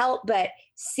can't help but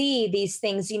see these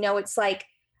things. It's like,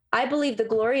 I believe the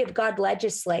glory of God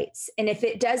legislates. And if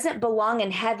it doesn't belong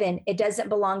in heaven, it doesn't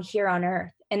belong here on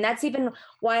earth. And that's even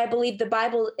why I believe the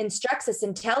Bible instructs us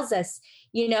and tells us,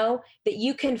 that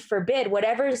you can forbid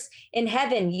whatever's in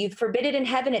heaven. You forbid it in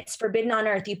heaven, it's forbidden on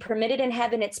earth. You permit it in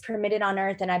heaven, it's permitted on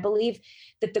earth. And I believe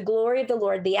that the glory of the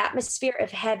Lord, the atmosphere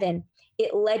of heaven,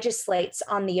 it legislates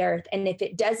on the earth. And if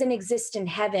it doesn't exist in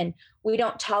heaven, we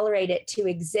don't tolerate it to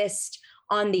exist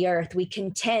on the earth. We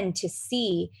contend to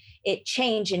see it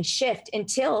change and shift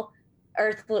until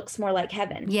earth looks more like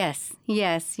heaven. Yes,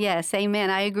 yes, yes. Amen.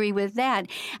 I agree with that.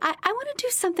 I want to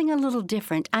do something a little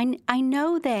different. I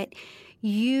know that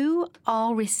you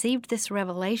all received this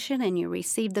revelation and you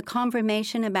received the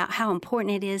confirmation about how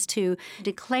important it is to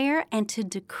declare and to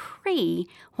decree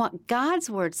what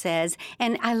God's Word says.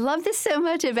 And I love this so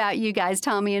much about you guys,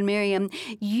 Tommy and Miriam.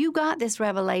 You got this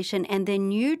revelation and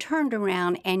then you turned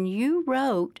around and you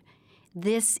wrote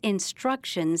this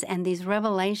instructions and these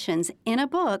revelations in a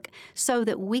book so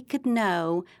that we could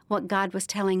know what God was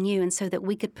telling you and so that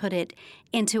we could put it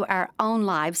into our own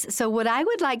lives. So what I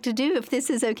would like to do, if this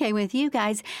is okay with you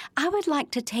guys, I would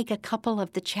like to take a couple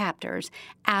of the chapters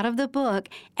out of the book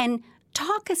and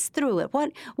talk us through it.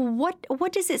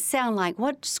 What does it sound like?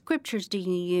 What scriptures do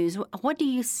you use? What do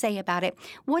you say about it?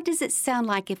 What does it sound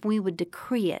like if we would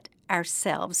decree it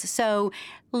ourselves? So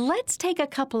let's take a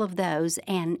couple of those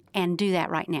and do that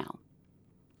right now.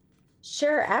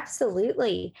 Sure,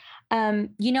 absolutely.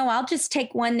 I'll just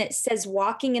take one that says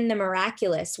walking in the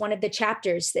miraculous, one of the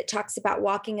chapters that talks about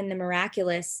walking in the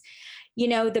miraculous.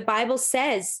 The Bible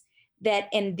says that,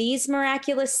 "And these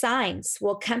miraculous signs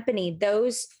will accompany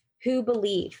those who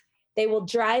believe. They will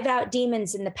drive out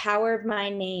demons in the power of my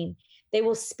name. They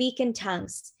will speak in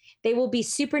tongues. They will be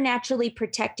supernaturally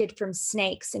protected from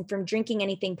snakes and from drinking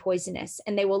anything poisonous.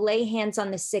 And they will lay hands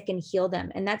on the sick and heal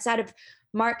them." And that's out of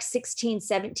Mark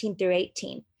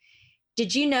 16:17-18.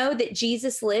 Did you know that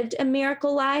Jesus lived a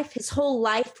miracle life? His whole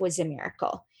life was a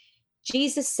miracle.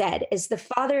 Jesus said, "As the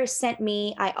Father has sent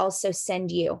me, I also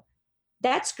send you."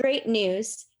 That's great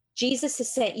news. Jesus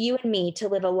has sent you and me to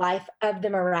live a life of the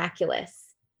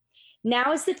miraculous.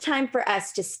 Now is the time for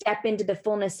us to step into the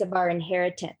fullness of our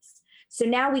inheritance. So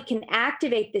now we can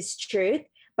activate this truth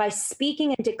by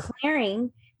speaking and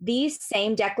declaring these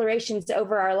same declarations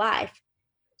over our life.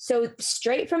 So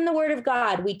straight from the Word of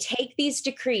God, we take these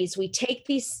decrees, we take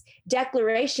these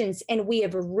declarations, and we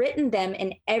have written them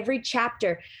in every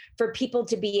chapter for people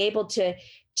to be able to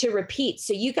repeat.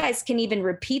 So you guys can even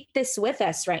repeat this with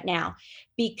us right now.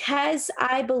 Because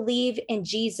I believe in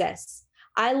Jesus,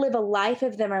 I live a life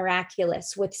of the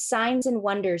miraculous with signs and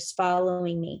wonders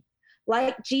following me.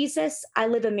 Like Jesus, I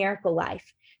live a miracle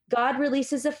life. God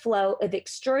releases a flow of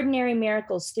extraordinary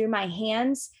miracles through my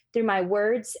hands, through my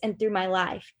words, and through my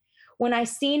life. When I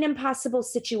see an impossible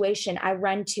situation, I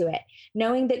run to it,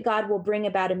 knowing that God will bring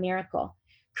about a miracle.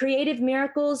 Creative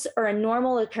miracles are a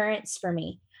normal occurrence for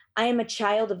me. I am a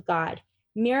child of God.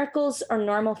 Miracles are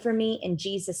normal for me in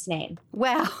Jesus' name.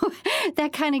 Wow,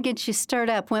 that kind of gets you stirred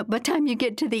up by the time you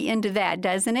get to the end of that,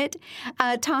 doesn't it?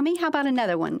 Tommy, how about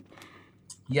another one?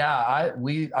 Yeah,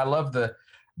 I love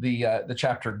the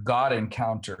chapter God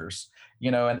Encounters.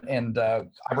 And I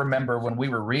remember when we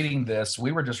were reading this,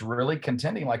 we were just really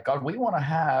contending, like, God, we want to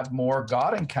have more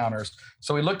God encounters.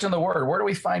 So we looked in the Word. Where do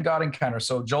we find God encounters?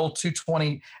 So Joel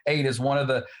 2:28 is one of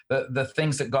the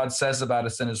things that God says about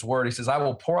us in His Word. He says, I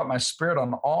will pour out my Spirit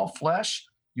on all flesh.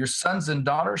 Your sons and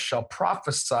daughters shall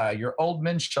prophesy. Your old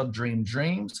men shall dream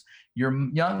dreams. Your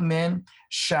young men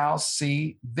shall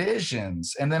see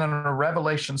visions. And then in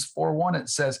Revelations 4:1, it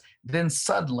says, then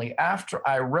suddenly, after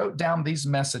I wrote down these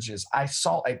messages, I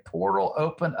saw a portal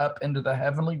open up into the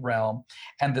heavenly realm.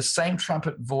 And the same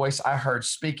trumpet voice I heard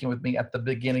speaking with me at the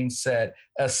beginning said,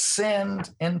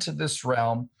 ascend into this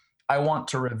realm. I want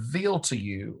to reveal to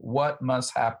you what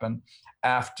must happen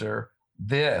after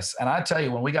this. And I tell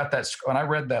you, when I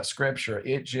read that scripture,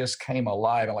 it just came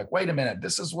alive. I'm like, wait a minute,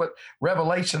 this is what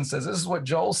Revelation says. This is what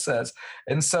Joel says.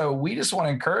 And so we just want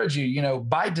to encourage you,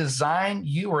 by design,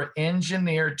 you are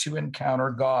engineered to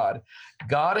encounter God.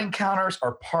 God encounters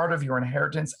are part of your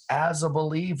inheritance as a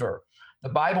believer. The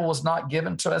Bible was not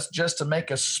given to us just to make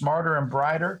us smarter and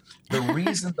brighter. The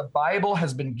reason the Bible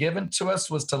has been given to us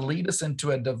was to lead us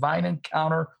into a divine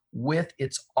encounter with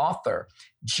its author.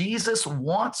 Jesus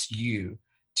wants you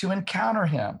to encounter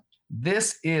him.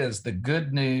 This is the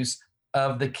good news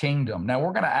of the kingdom. Now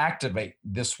we're going to activate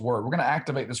this word. We're going to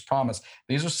activate this promise.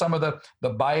 These are some of the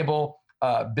Bible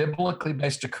biblically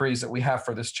based decrees that we have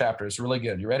for this chapter. It's really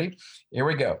good. You ready? Here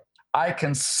we go. I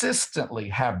consistently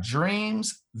have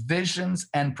dreams, visions,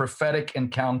 and prophetic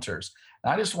encounters.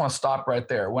 And I just want to stop right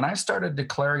there. When I started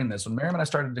declaring this, when Miriam and I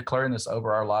started declaring this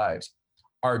over our lives,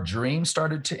 our dreams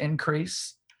started to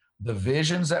increase, the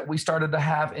visions that we started to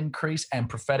have increase, and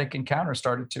prophetic encounters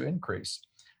started to increase.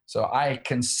 So I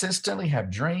consistently have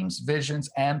dreams,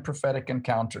 visions, and prophetic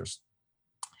encounters.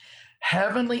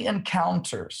 Heavenly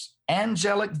encounters,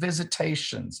 angelic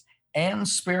visitations, and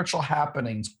spiritual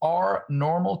happenings are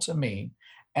normal to me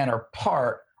and are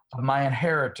part of my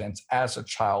inheritance as a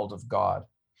child of God.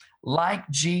 Like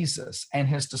Jesus and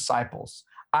his disciples,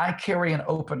 I carry an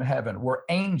open heaven where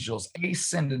angels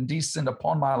ascend and descend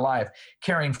upon my life,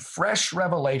 carrying fresh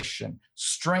revelation,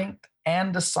 strength,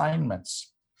 and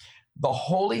assignments. The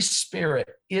Holy Spirit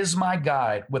is my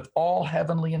guide with all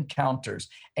heavenly encounters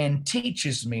and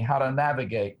teaches me how to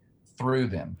navigate through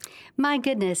them. My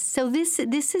goodness. So this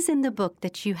is in the book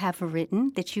that you have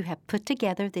written, that you have put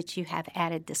together, that you have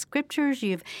added the scriptures,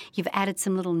 you've added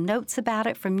some little notes about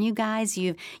it from you guys,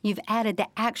 you've added the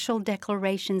actual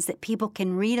declarations that people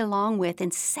can read along with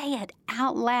and say it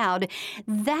out loud.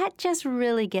 That just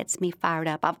really gets me fired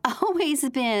up. I've always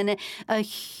been a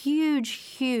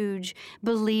huge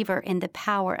believer in the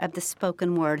power of the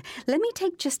spoken word. Let me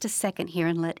take just a second here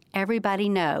and let everybody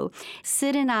know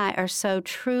Sid and I are so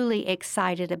truly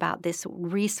excited about this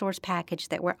resource package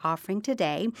that we're offering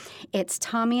today. It's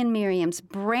Tommy and Miriam's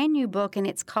brand new book, and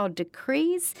it's called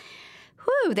Decrees.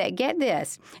 Get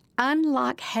this,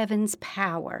 Unlock Heaven's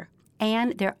Power.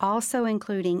 And they're also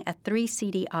including a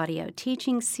 3-CD audio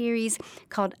teaching series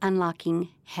called Unlocking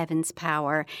Heaven's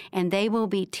Power. And they will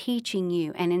be teaching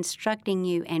you and instructing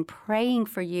you and praying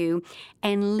for you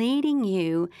and leading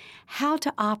you how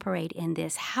to operate in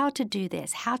this, how to do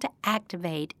this, how to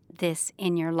activate this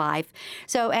in your life.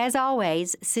 So as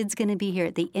always, Sid's going to be here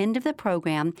at the end of the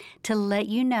program to let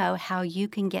you know how you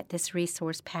can get this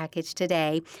resource package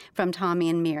today from Tommy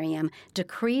and Miriam,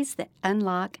 Decrees that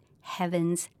Unlock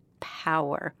Heaven's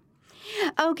Power.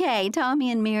 Okay,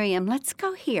 Tommy and Miriam, let's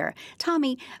go here.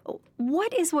 Tommy,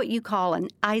 what is what you call an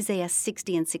Isaiah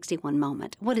 60 and 61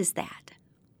 moment? What is that?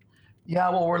 Yeah,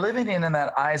 well, we're living in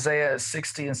that Isaiah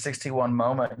 60 and 61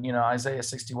 moment. Isaiah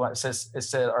 61, or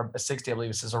 60, I believe,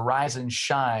 it says, arise and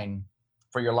shine,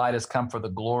 for your light has come, for the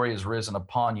glory is risen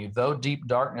upon you. Though deep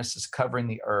darkness is covering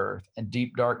the earth and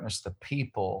deep darkness the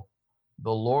people,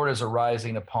 the Lord is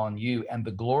arising upon you, and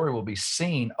the glory will be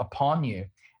seen upon you.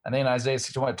 And then Isaiah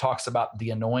 61, it talks about the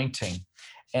anointing.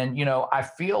 And, I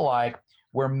feel like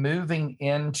we're moving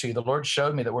into, the Lord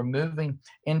showed me that we're moving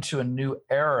into a new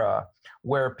era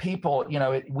where people,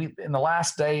 we in the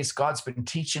last days, God's been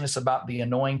teaching us about the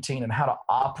anointing and how to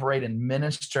operate and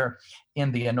minister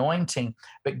in the anointing.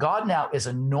 But God now is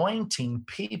anointing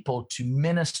people to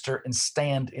minister and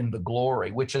stand in the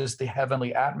glory, which is the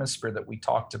heavenly atmosphere that we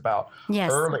talked about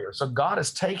earlier. So God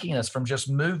is taking us from just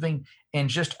moving in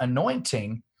just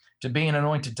anointing to being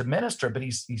anointed to minister, but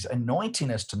he's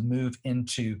anointing us to move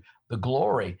into the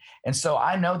glory. And so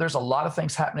I know there's a lot of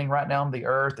things happening right now on the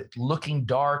earth. It's looking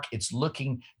dark. It's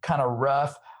looking kind of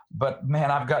rough. But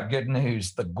man, I've got good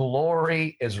news. The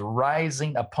glory is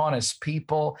rising upon his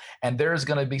people, and there's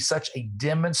going to be such a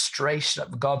demonstration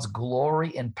of God's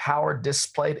glory and power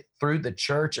displayed through the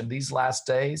church in these last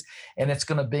days. And it's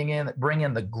going to bring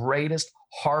in the greatest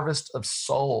harvest of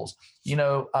souls.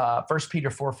 1 Peter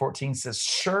 4:14 says,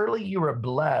 surely you are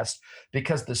blessed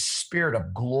because the spirit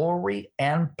of glory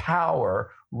and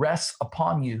power rests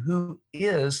upon you, who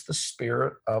is the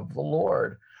Spirit of the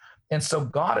Lord. And so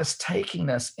God is taking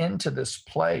us into this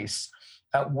place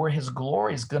where his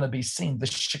glory is going to be seen. The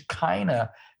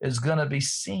Shekinah is going to be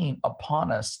seen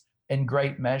upon us in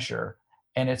great measure.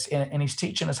 And he's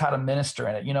teaching us how to minister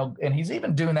in it, and he's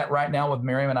even doing that right now with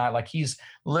Miriam and I. Like, he's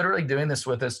literally doing this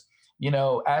with us,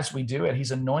 as we do it.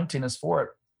 He's anointing us for it.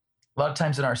 A lot of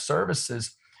times in our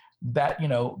services that,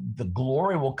 the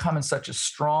glory will come in such a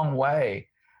strong way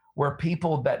where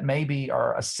people that maybe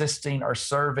are assisting or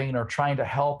serving or trying to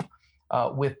help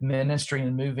with ministry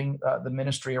and moving the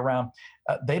ministry around,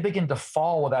 they begin to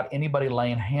fall without anybody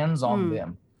laying hands on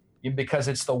them, because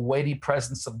it's the weighty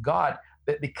presence of God.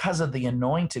 But because of the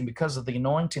anointing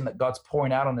that God's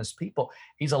pouring out on his people,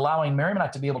 he's allowing Miriam and I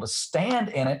to be able to stand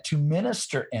in it, to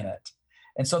minister in it.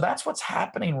 And so that's what's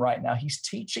happening right now. He's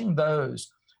teaching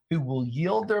those who will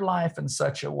yield their life in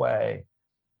such a way,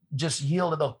 just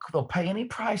yield it. They'll pay any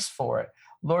price for it.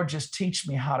 Lord, just teach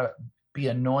me how to be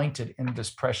anointed in this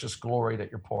precious glory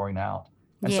that you're pouring out.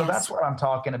 And so that's what I'm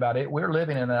talking about. We're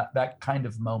living in that kind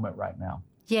of moment right now.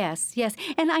 Yes.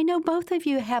 And I know both of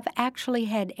you have actually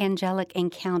had angelic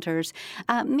encounters.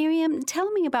 Miriam, tell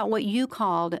me about what you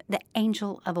called the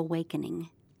angel of awakening.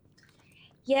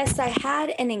 Yes, I had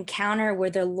an encounter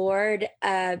where the Lord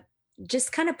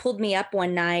just kind of pulled me up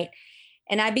one night,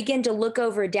 and I began to look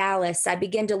over Dallas. I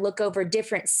began to look over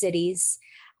different cities.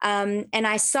 And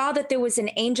I saw that there was an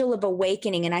angel of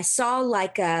awakening, and I saw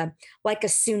like a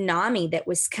tsunami that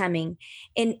was coming.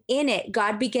 And in it,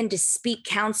 God began to speak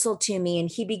counsel to me, and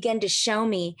he began to show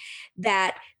me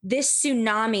that this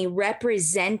tsunami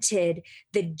represented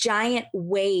the giant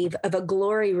wave of a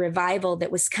glory revival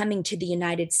that was coming to the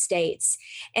United States.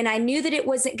 And I knew that it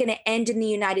wasn't going to end in the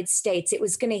United States. It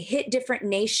was going to hit different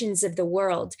nations of the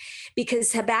world,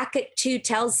 because Habakkuk 2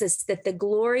 tells us that the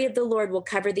glory of the Lord will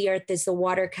cover the earth as the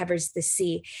water covers the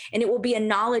sea, and it will be a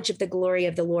knowledge of the glory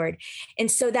of the Lord. And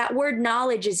so that word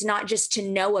knowledge is not just to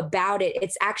know about it,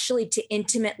 it's actually to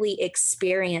intimately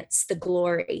experience the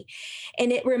glory.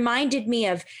 And it reminded me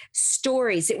of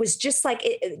stories. It was just like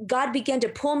God began to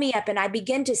pull me up, and I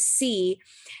began to see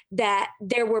that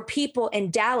there were people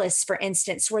in Dallas, for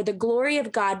instance, where the glory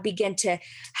of God began to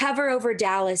hover over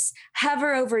Dallas,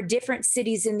 hover over different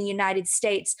cities in the United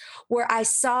States, where I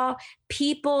saw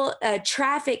people,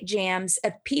 traffic jams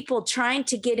of people trying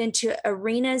to get into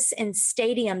arenas and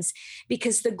stadiums,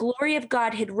 because the glory of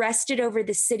God had rested over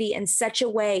the city in such a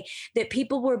way that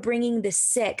people were bringing the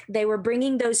sick. They were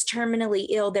bringing those terminally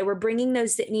ill. They were bringing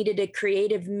those that needed a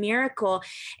creative miracle.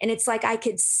 And it's like I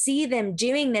could see them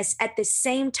doing this at the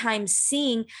same time,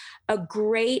 seeing a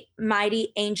great,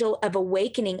 mighty angel of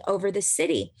awakening over the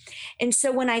city. And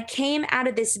so when I came out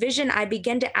of this vision, I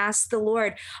began to ask the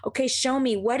Lord, okay, show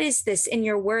me, what is this in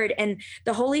your word? And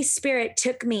the Holy Spirit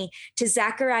took me to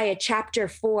Zechariah chapter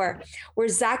 4, where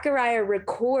Zechariah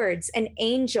records an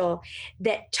angel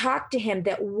that talked to him,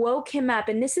 that woke him up.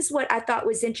 And this is what I thought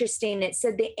was interesting. It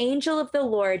said, the angel of the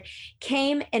Lord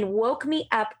came and woke me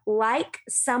up like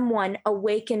someone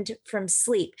awakened from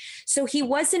sleep. So he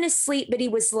wasn't asleep, but he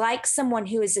was like someone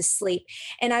who is asleep.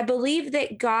 And I believe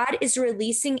that God is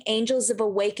releasing angels of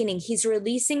awakening. He's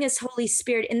releasing his Holy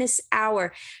Spirit in this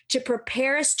hour to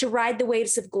prepare us to ride the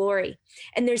waves of glory.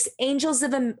 And there's angels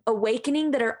of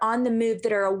awakening that are on the move,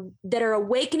 that are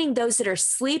awakening those that are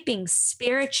sleeping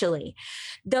spiritually,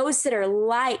 those that are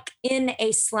like in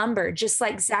a slumber, just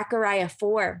like Zechariah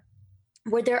 4.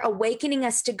 where they're awakening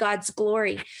us to God's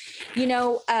glory.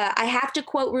 I have to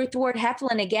quote Ruth Ward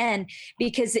Heflin again,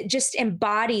 because it just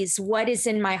embodies what is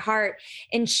in my heart.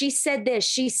 And she said this,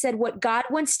 she said, what God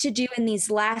wants to do in these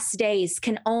last days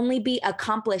can only be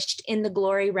accomplished in the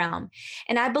glory realm.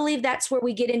 And I believe that's where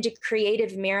we get into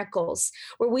creative miracles,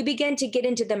 where we begin to get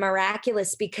into the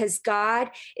miraculous, because God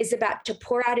is about to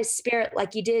pour out his spirit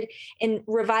like he did in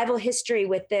revival history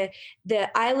with the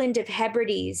island of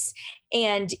Hebrides,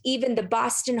 and even the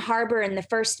Boston Harbor in the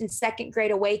First and Second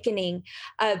Great Awakening,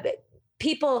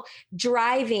 people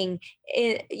driving,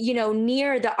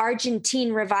 near the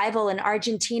Argentine revival in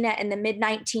Argentina in the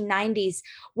mid-1990s.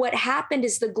 What happened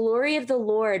is the glory of the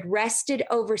Lord rested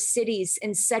over cities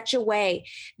in such a way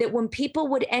that when people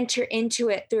would enter into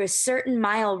it through a certain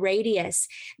mile radius,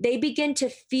 they begin to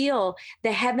feel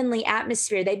the heavenly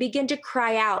atmosphere. They begin to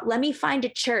cry out, let me find a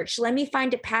church. Let me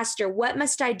find a pastor. What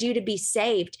must I do to be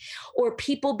saved? Or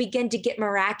people begin to get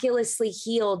miraculously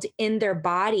healed in their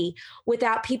body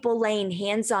without people laying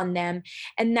hands on them.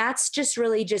 And that's just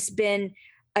really just been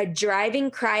a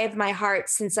driving cry of my heart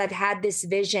since I've had this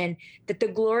vision that the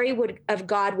glory of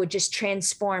God would just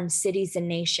transform cities and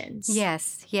nations.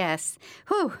 Yes, yes.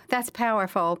 Whew, that's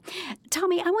powerful.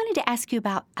 Tommy, I wanted to ask you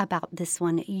about this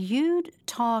one. You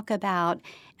talk about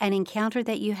an encounter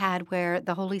that you had where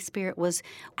the Holy Spirit was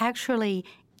actually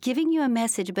giving you a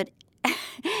message, but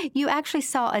you actually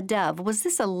saw a dove. Was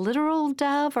this a literal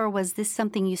dove, or was this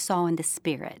something you saw in the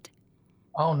spirit?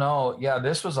 Oh no, yeah,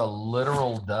 this was a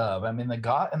literal dove. I mean,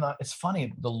 it's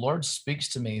funny, the Lord speaks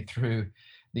to me through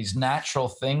these natural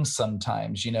things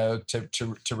sometimes,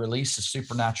 to release a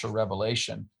supernatural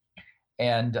revelation.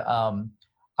 And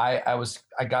I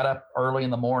got up early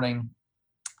in the morning,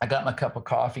 I got my cup of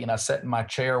coffee, and I sat in my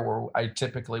chair where I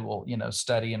typically will,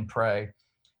 study and pray.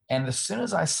 And as soon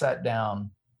as I sat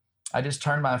down, I just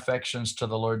turned my affections to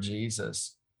the Lord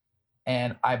Jesus,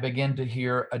 and I began to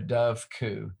hear a dove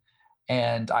coo.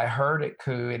 And I heard it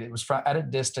coo, and it was at a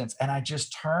distance. And I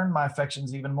just turned my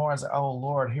affections even more. I was like, oh,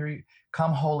 Lord, here you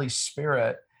come, Holy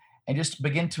Spirit, and just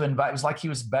begin to invite. It was like he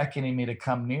was beckoning me to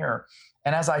come near.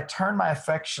 And as I turned my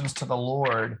affections to the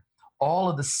Lord, all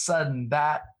of a sudden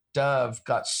that dove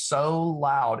got so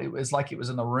loud. It was like it was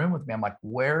in the room with me. I'm like,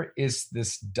 where is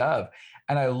this dove?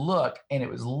 And I look, and it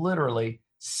was literally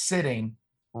sitting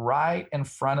right in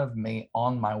front of me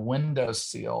on my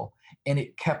windowsill. And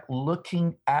it kept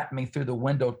looking at me through the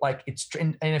window like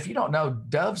and if you don't know,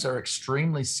 doves are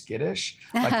extremely skittish.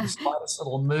 Like the slightest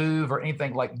little move or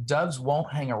anything, like doves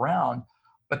won't hang around.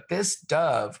 But this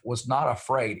dove was not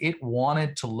afraid. It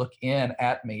wanted to look in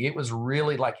at me. It was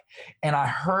really like, and I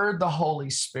heard the Holy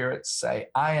Spirit say,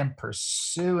 I am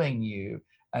pursuing you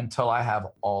until I have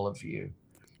all of you.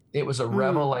 It was a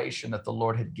revelation that the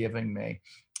Lord had given me.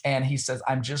 And he says,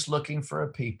 I'm just looking for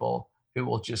a people who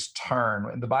will just turn.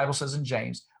 And the Bible says in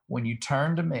James, when you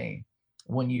turn to me,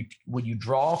 when you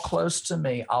draw close to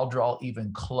me, I'll draw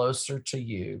even closer to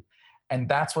you. And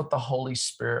that's what the Holy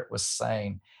Spirit was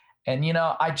saying. And,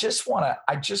 I just want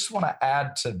to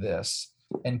add to this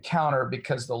encounter,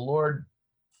 because the Lord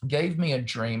gave me a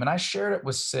dream, and I shared it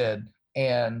with Sid,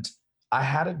 and I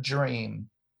had a dream.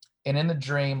 And in the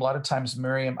dream, a lot of times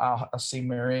I'll see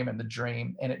Miriam in the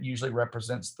dream, and it usually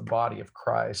represents the body of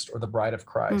Christ or the bride of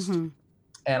Christ. Mm-hmm.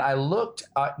 And I looked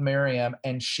at Miriam,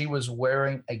 and she was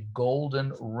wearing a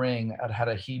golden ring that had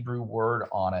a Hebrew word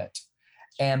on it.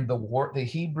 And the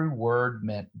Hebrew word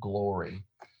meant glory.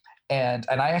 And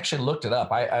I actually looked it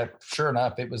up. I sure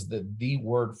enough, it was the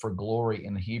word for glory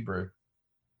in Hebrew.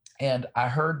 And I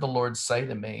heard the Lord say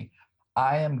to me,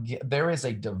 there is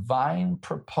a divine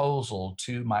proposal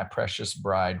to my precious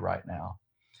bride right now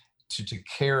to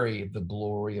carry the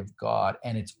glory of God.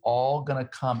 And it's all going to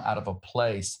come out of a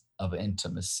place of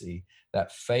intimacy,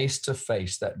 that face to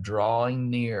face, that drawing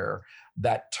near,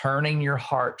 that turning your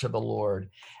heart to the Lord.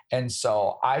 And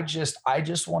so I just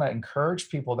want to encourage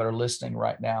people that are listening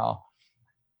right now.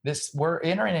 We're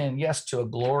entering in, yes, to a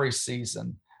glory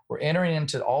season. We're entering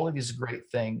into all of these great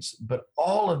things, but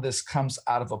all of this comes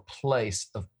out of a place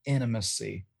of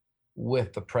intimacy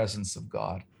with the presence of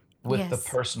God, with the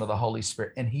person of the Holy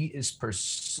Spirit. And he is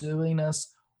pursuing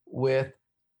us with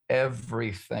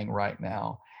everything right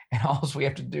now. And all we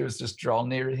have to do is just draw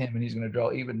near to him, and he's going to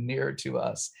draw even nearer to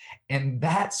us. And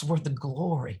that's where the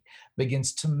glory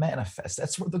begins to manifest.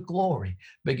 That's where the glory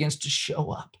begins to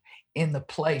show up in the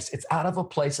place. It's out of a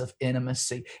place of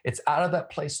intimacy. It's out of that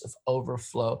place of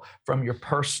overflow from your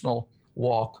personal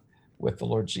walk with the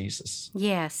Lord Jesus.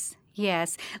 Yes,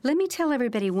 Yes. Let me tell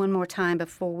everybody one more time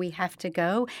before we have to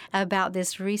go about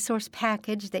this resource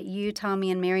package that you,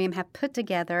 Tommy, and Miriam have put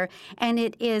together. And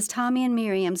it is Tommy and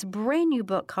Miriam's brand new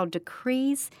book called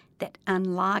Decrees That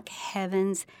Unlock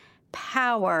Heaven's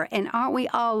Power. And aren't we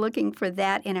all looking for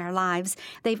that in our lives?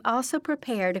 They've also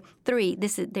prepared 3.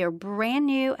 They're brand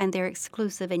new and they're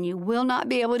exclusive, and you will not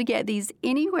be able to get these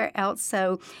anywhere else.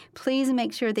 So please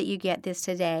make sure that you get this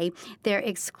today. Their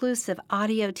exclusive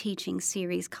audio teaching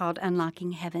series called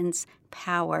Unlocking Heaven's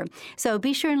Power. So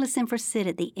be sure and listen for Sid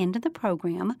at the end of the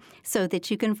program so that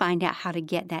you can find out how to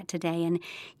get that today. And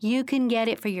you can get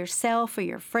it for yourself, or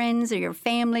your friends, or your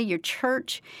family, your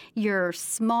church, your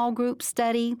small group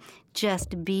study.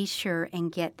 Just be sure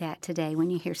and get that today when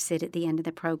you hear Sid at the end of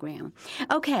the program.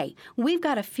 Okay, we've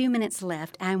got a few minutes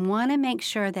left. I want to make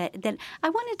sure that I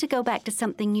wanted to go back to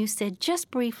something you said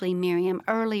just briefly, Miriam,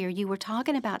 earlier. You were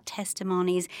talking about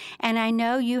testimonies, and I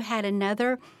know you had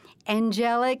another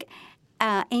angelic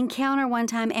encounter one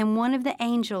time, and one of the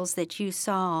angels that you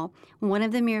saw, one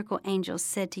of the miracle angels,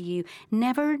 said to you,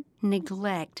 never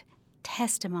neglect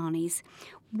testimonies.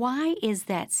 Why is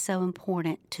that so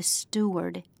important to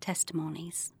steward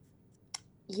testimonies?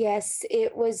 Yes,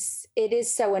 it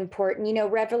is so important. You know,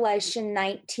 Revelation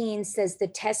 19 says the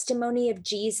testimony of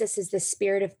Jesus is the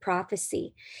spirit of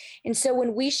prophecy. And so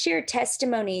when we share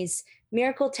testimonies,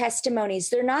 miracle testimonies,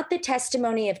 they're not the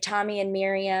testimony of Tommy and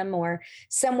Miriam or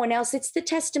someone else. It's the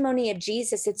testimony of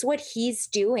Jesus. It's what he's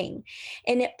doing.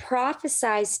 And it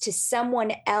prophesies to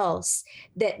someone else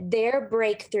that their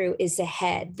breakthrough is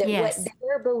ahead, that Yes. what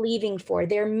they're believing for,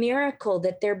 their miracle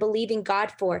that they're believing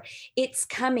God for, it's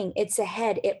coming, it's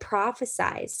ahead, it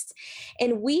prophesies.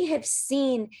 And we have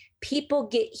seen people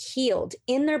get healed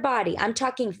in their body. I'm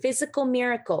talking physical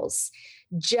miracles,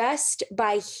 just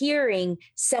by hearing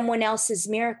someone else's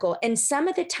miracle. And some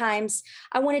of the times,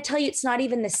 I want to tell you, it's not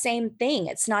even the same thing.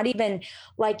 It's not even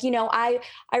like, you know, I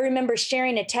remember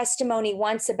sharing a testimony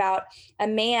once about a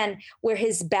man where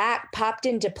his back popped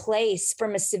into place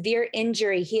from a severe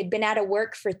injury. He had been out of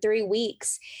work for 3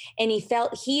 weeks and he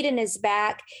felt heat in his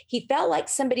back. He felt like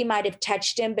somebody might have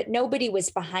touched him, but nobody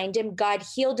was behind him. God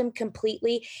healed him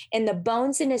completely, and the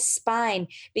bones in his spine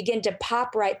began to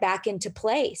pop right back into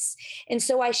place. And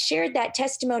so I shared that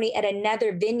testimony at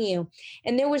another venue,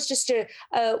 and there was just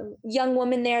a young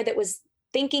woman there that was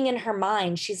thinking in her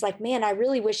mind, she's like, man, I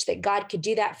really wish that God could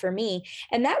do that for me.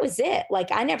 And that was it. Like,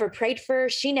 I never prayed for her.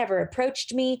 She never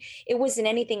approached me. It wasn't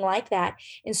anything like that.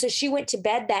 And so she went to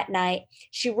bed that night.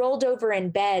 She rolled over in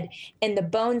bed and the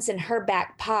bones in her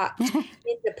back popped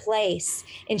into place.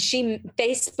 And she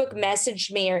Facebook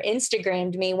messaged me or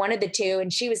Instagrammed me, one of the two.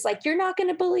 And she was like, you're not going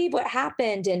to believe what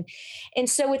happened. And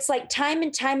so it's like time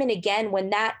and again, when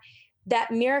that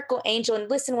miracle angel, and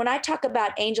listen, when I talk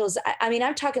about angels, I mean,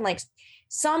 I'm talking like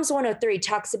Psalms 103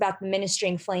 talks about the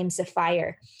ministering flames of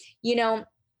fire. You know,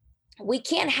 we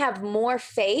can't have more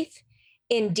faith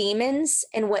in demons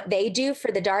and what they do for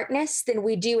the darkness than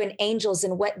we do in angels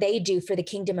and what they do for the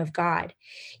kingdom of God.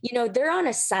 You know, they're on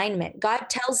assignment. God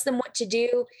tells them what to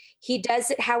do. He does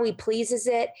it how he pleases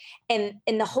it. And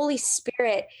the Holy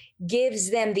Spirit gives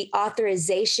them the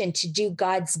authorization to do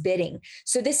God's bidding.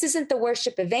 So this isn't the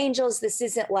worship of angels. This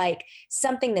isn't like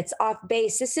something that's off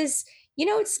base. This is, you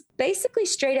know, it's basically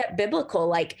straight up biblical.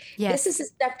 Like, Yes. This is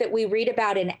the stuff that we read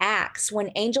about in Acts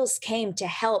when angels came to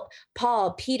help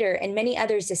Paul, Peter, and many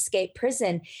others escape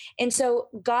prison. And so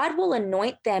God will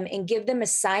anoint them and give them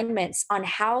assignments on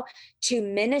how to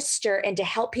minister and to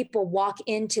help people walk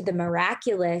into the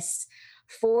miraculous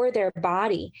for their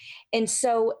body. And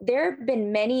so there have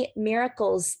been many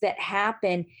miracles that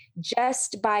happen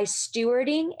just by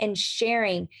stewarding and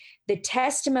sharing the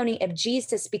testimony of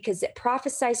Jesus, because it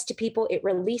prophesies to people, it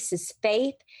releases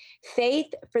faith.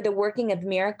 Faith for the working of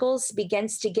miracles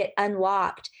begins to get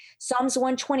unlocked. Psalms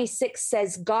 126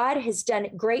 says, God has done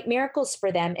great miracles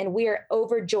for them, and we are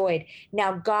overjoyed.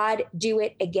 Now, God, do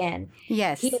it again.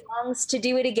 Yes. He longs to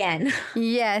do it again.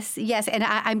 Yes, yes. And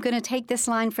I'm going to take this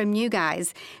line from you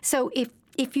guys. So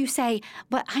if you say,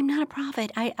 but I'm not a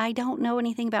prophet, I don't know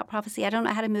anything about prophecy, I don't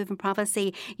know how to move in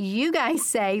prophecy, you guys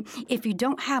say, if you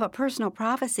don't have a personal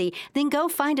prophecy, then go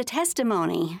find a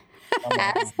testimony.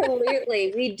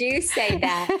 Absolutely. We do say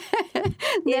that.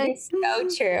 It is so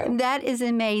true. That is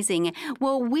amazing.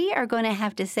 Well, we are going to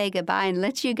have to say goodbye and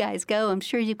let you guys go. I'm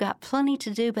sure you've got plenty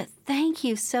to do, but thank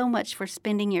you so much for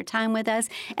spending your time with us.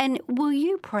 And will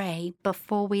you pray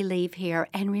before we leave here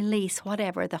and release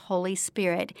whatever the Holy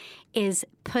Spirit is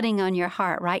putting on your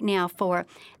heart right now for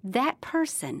that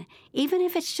person, even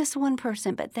if it's just one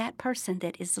person, but that person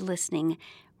that is listening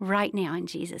right now in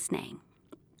Jesus' name?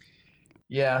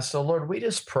 Yeah. So, Lord, we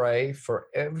just pray for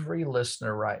every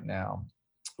listener right now.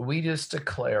 We just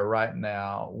declare right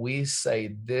now, we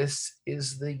say, this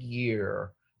is the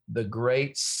year, the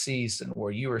great season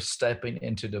where you are stepping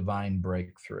into divine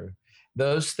breakthrough.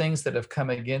 Those things that have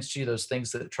come against you, those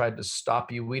things that tried to stop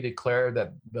you, we declare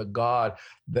that the God,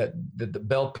 that the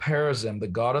Belperazim, the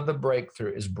God of the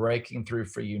breakthrough, is breaking through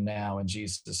for you now in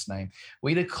Jesus' name.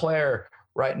 We declare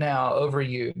right now over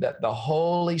you that the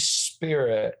Holy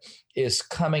Spirit is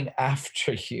coming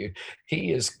after you.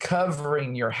 He is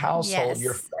covering your household,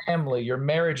 your Yes. family, your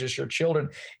marriages, your children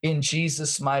in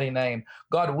Jesus' mighty name.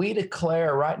 God, we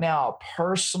declare right now a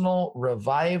personal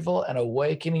revival and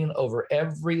awakening over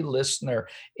every listener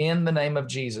in the name of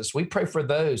Jesus. We pray for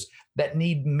those that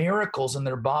need miracles in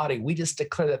their body. We just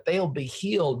declare that they'll be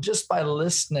healed just by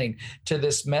listening to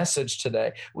this message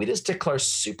today. We just declare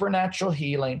supernatural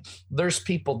healing. There's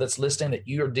people that's listening that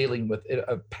you're dealing with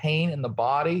a pain in the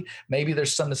body. Maybe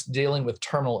there's some that's dealing with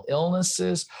terminal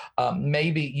illnesses.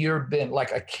 Maybe you've been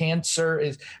like a cancer.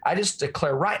 I just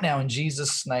declare right now in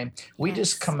Jesus' name, we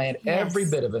just command every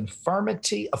bit of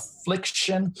infirmity,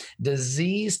 affliction,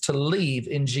 disease to leave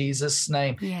in Jesus'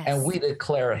 name. Yes. And we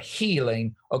declare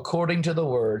healing according to the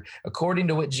word, according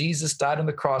to what Jesus died on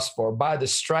the cross for. By the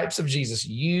stripes of Jesus,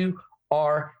 you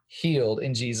are healed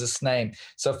in Jesus' name.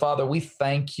 So, Father, we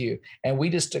thank you. And we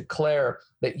just declare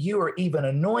that you are even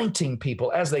anointing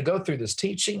people as they go through this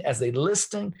teaching, as they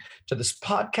listen to this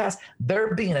podcast.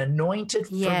 They're being anointed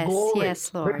for glory.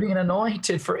 Yes, Lord. They're being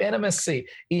anointed for intimacy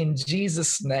in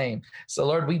Jesus' name. So,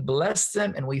 Lord, we bless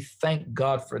them and we thank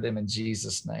God for them in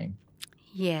Jesus' name.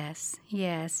 Yes,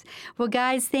 yes. Well,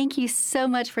 guys, thank you so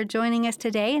much for joining us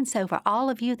today. And so for all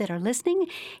of you that are listening,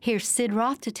 here's Sid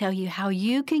Roth to tell you how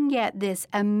you can get this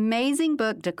amazing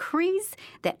book, Decrees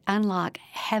That Unlock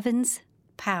Heaven's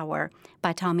Power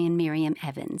by Tommy and Miriam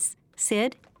Evans.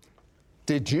 Sid?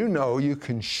 Did you know you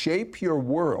can shape your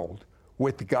world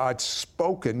with God's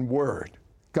spoken word?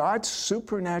 God's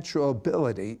supernatural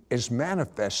ability is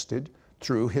manifested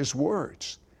through his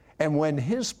words. And when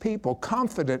his people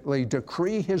confidently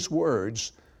decree his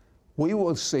words, we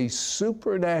will see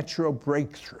supernatural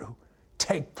breakthrough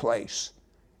take place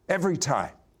every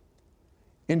time.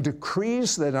 In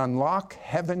Decrees That Unlock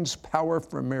Heaven's Power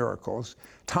for Miracles,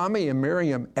 Tommy and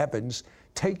Miriam Evans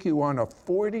take you on a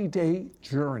 40-day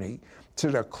journey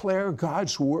to declare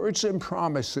God's words and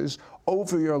promises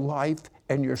over your life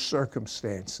and your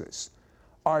circumstances.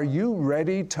 Are you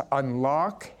ready to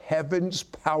unlock heaven's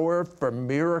power for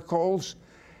miracles?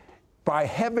 By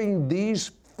having these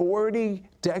 40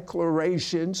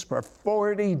 declarations for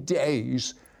 40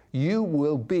 days, you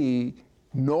will be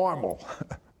normal,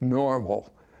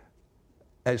 normal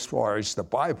as far as the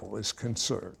Bible is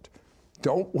concerned.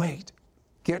 Don't wait.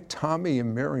 Get Tommy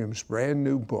and Miriam's brand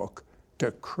new book,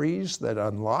 Decrees That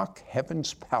Unlock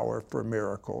Heaven's Power for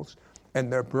Miracles, and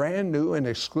their brand new and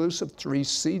exclusive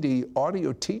 3-CD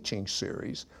audio teaching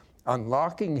series,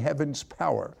 Unlocking Heaven's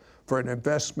Power, for an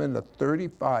investment of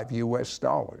 $35 US.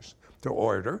 To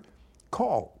order,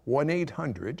 call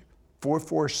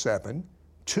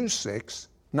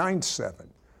 1-800-447-2697.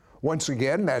 Once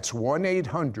again, that's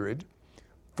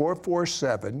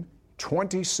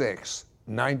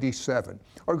 1-800-447-2697.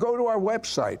 Or go to our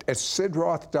website at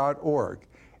sidroth.org,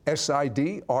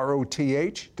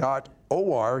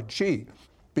 sidroth.org.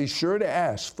 Be sure to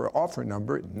ask for offer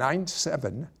number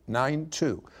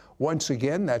 9792. Once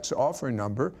again, that's offer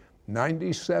number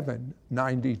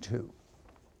 9792.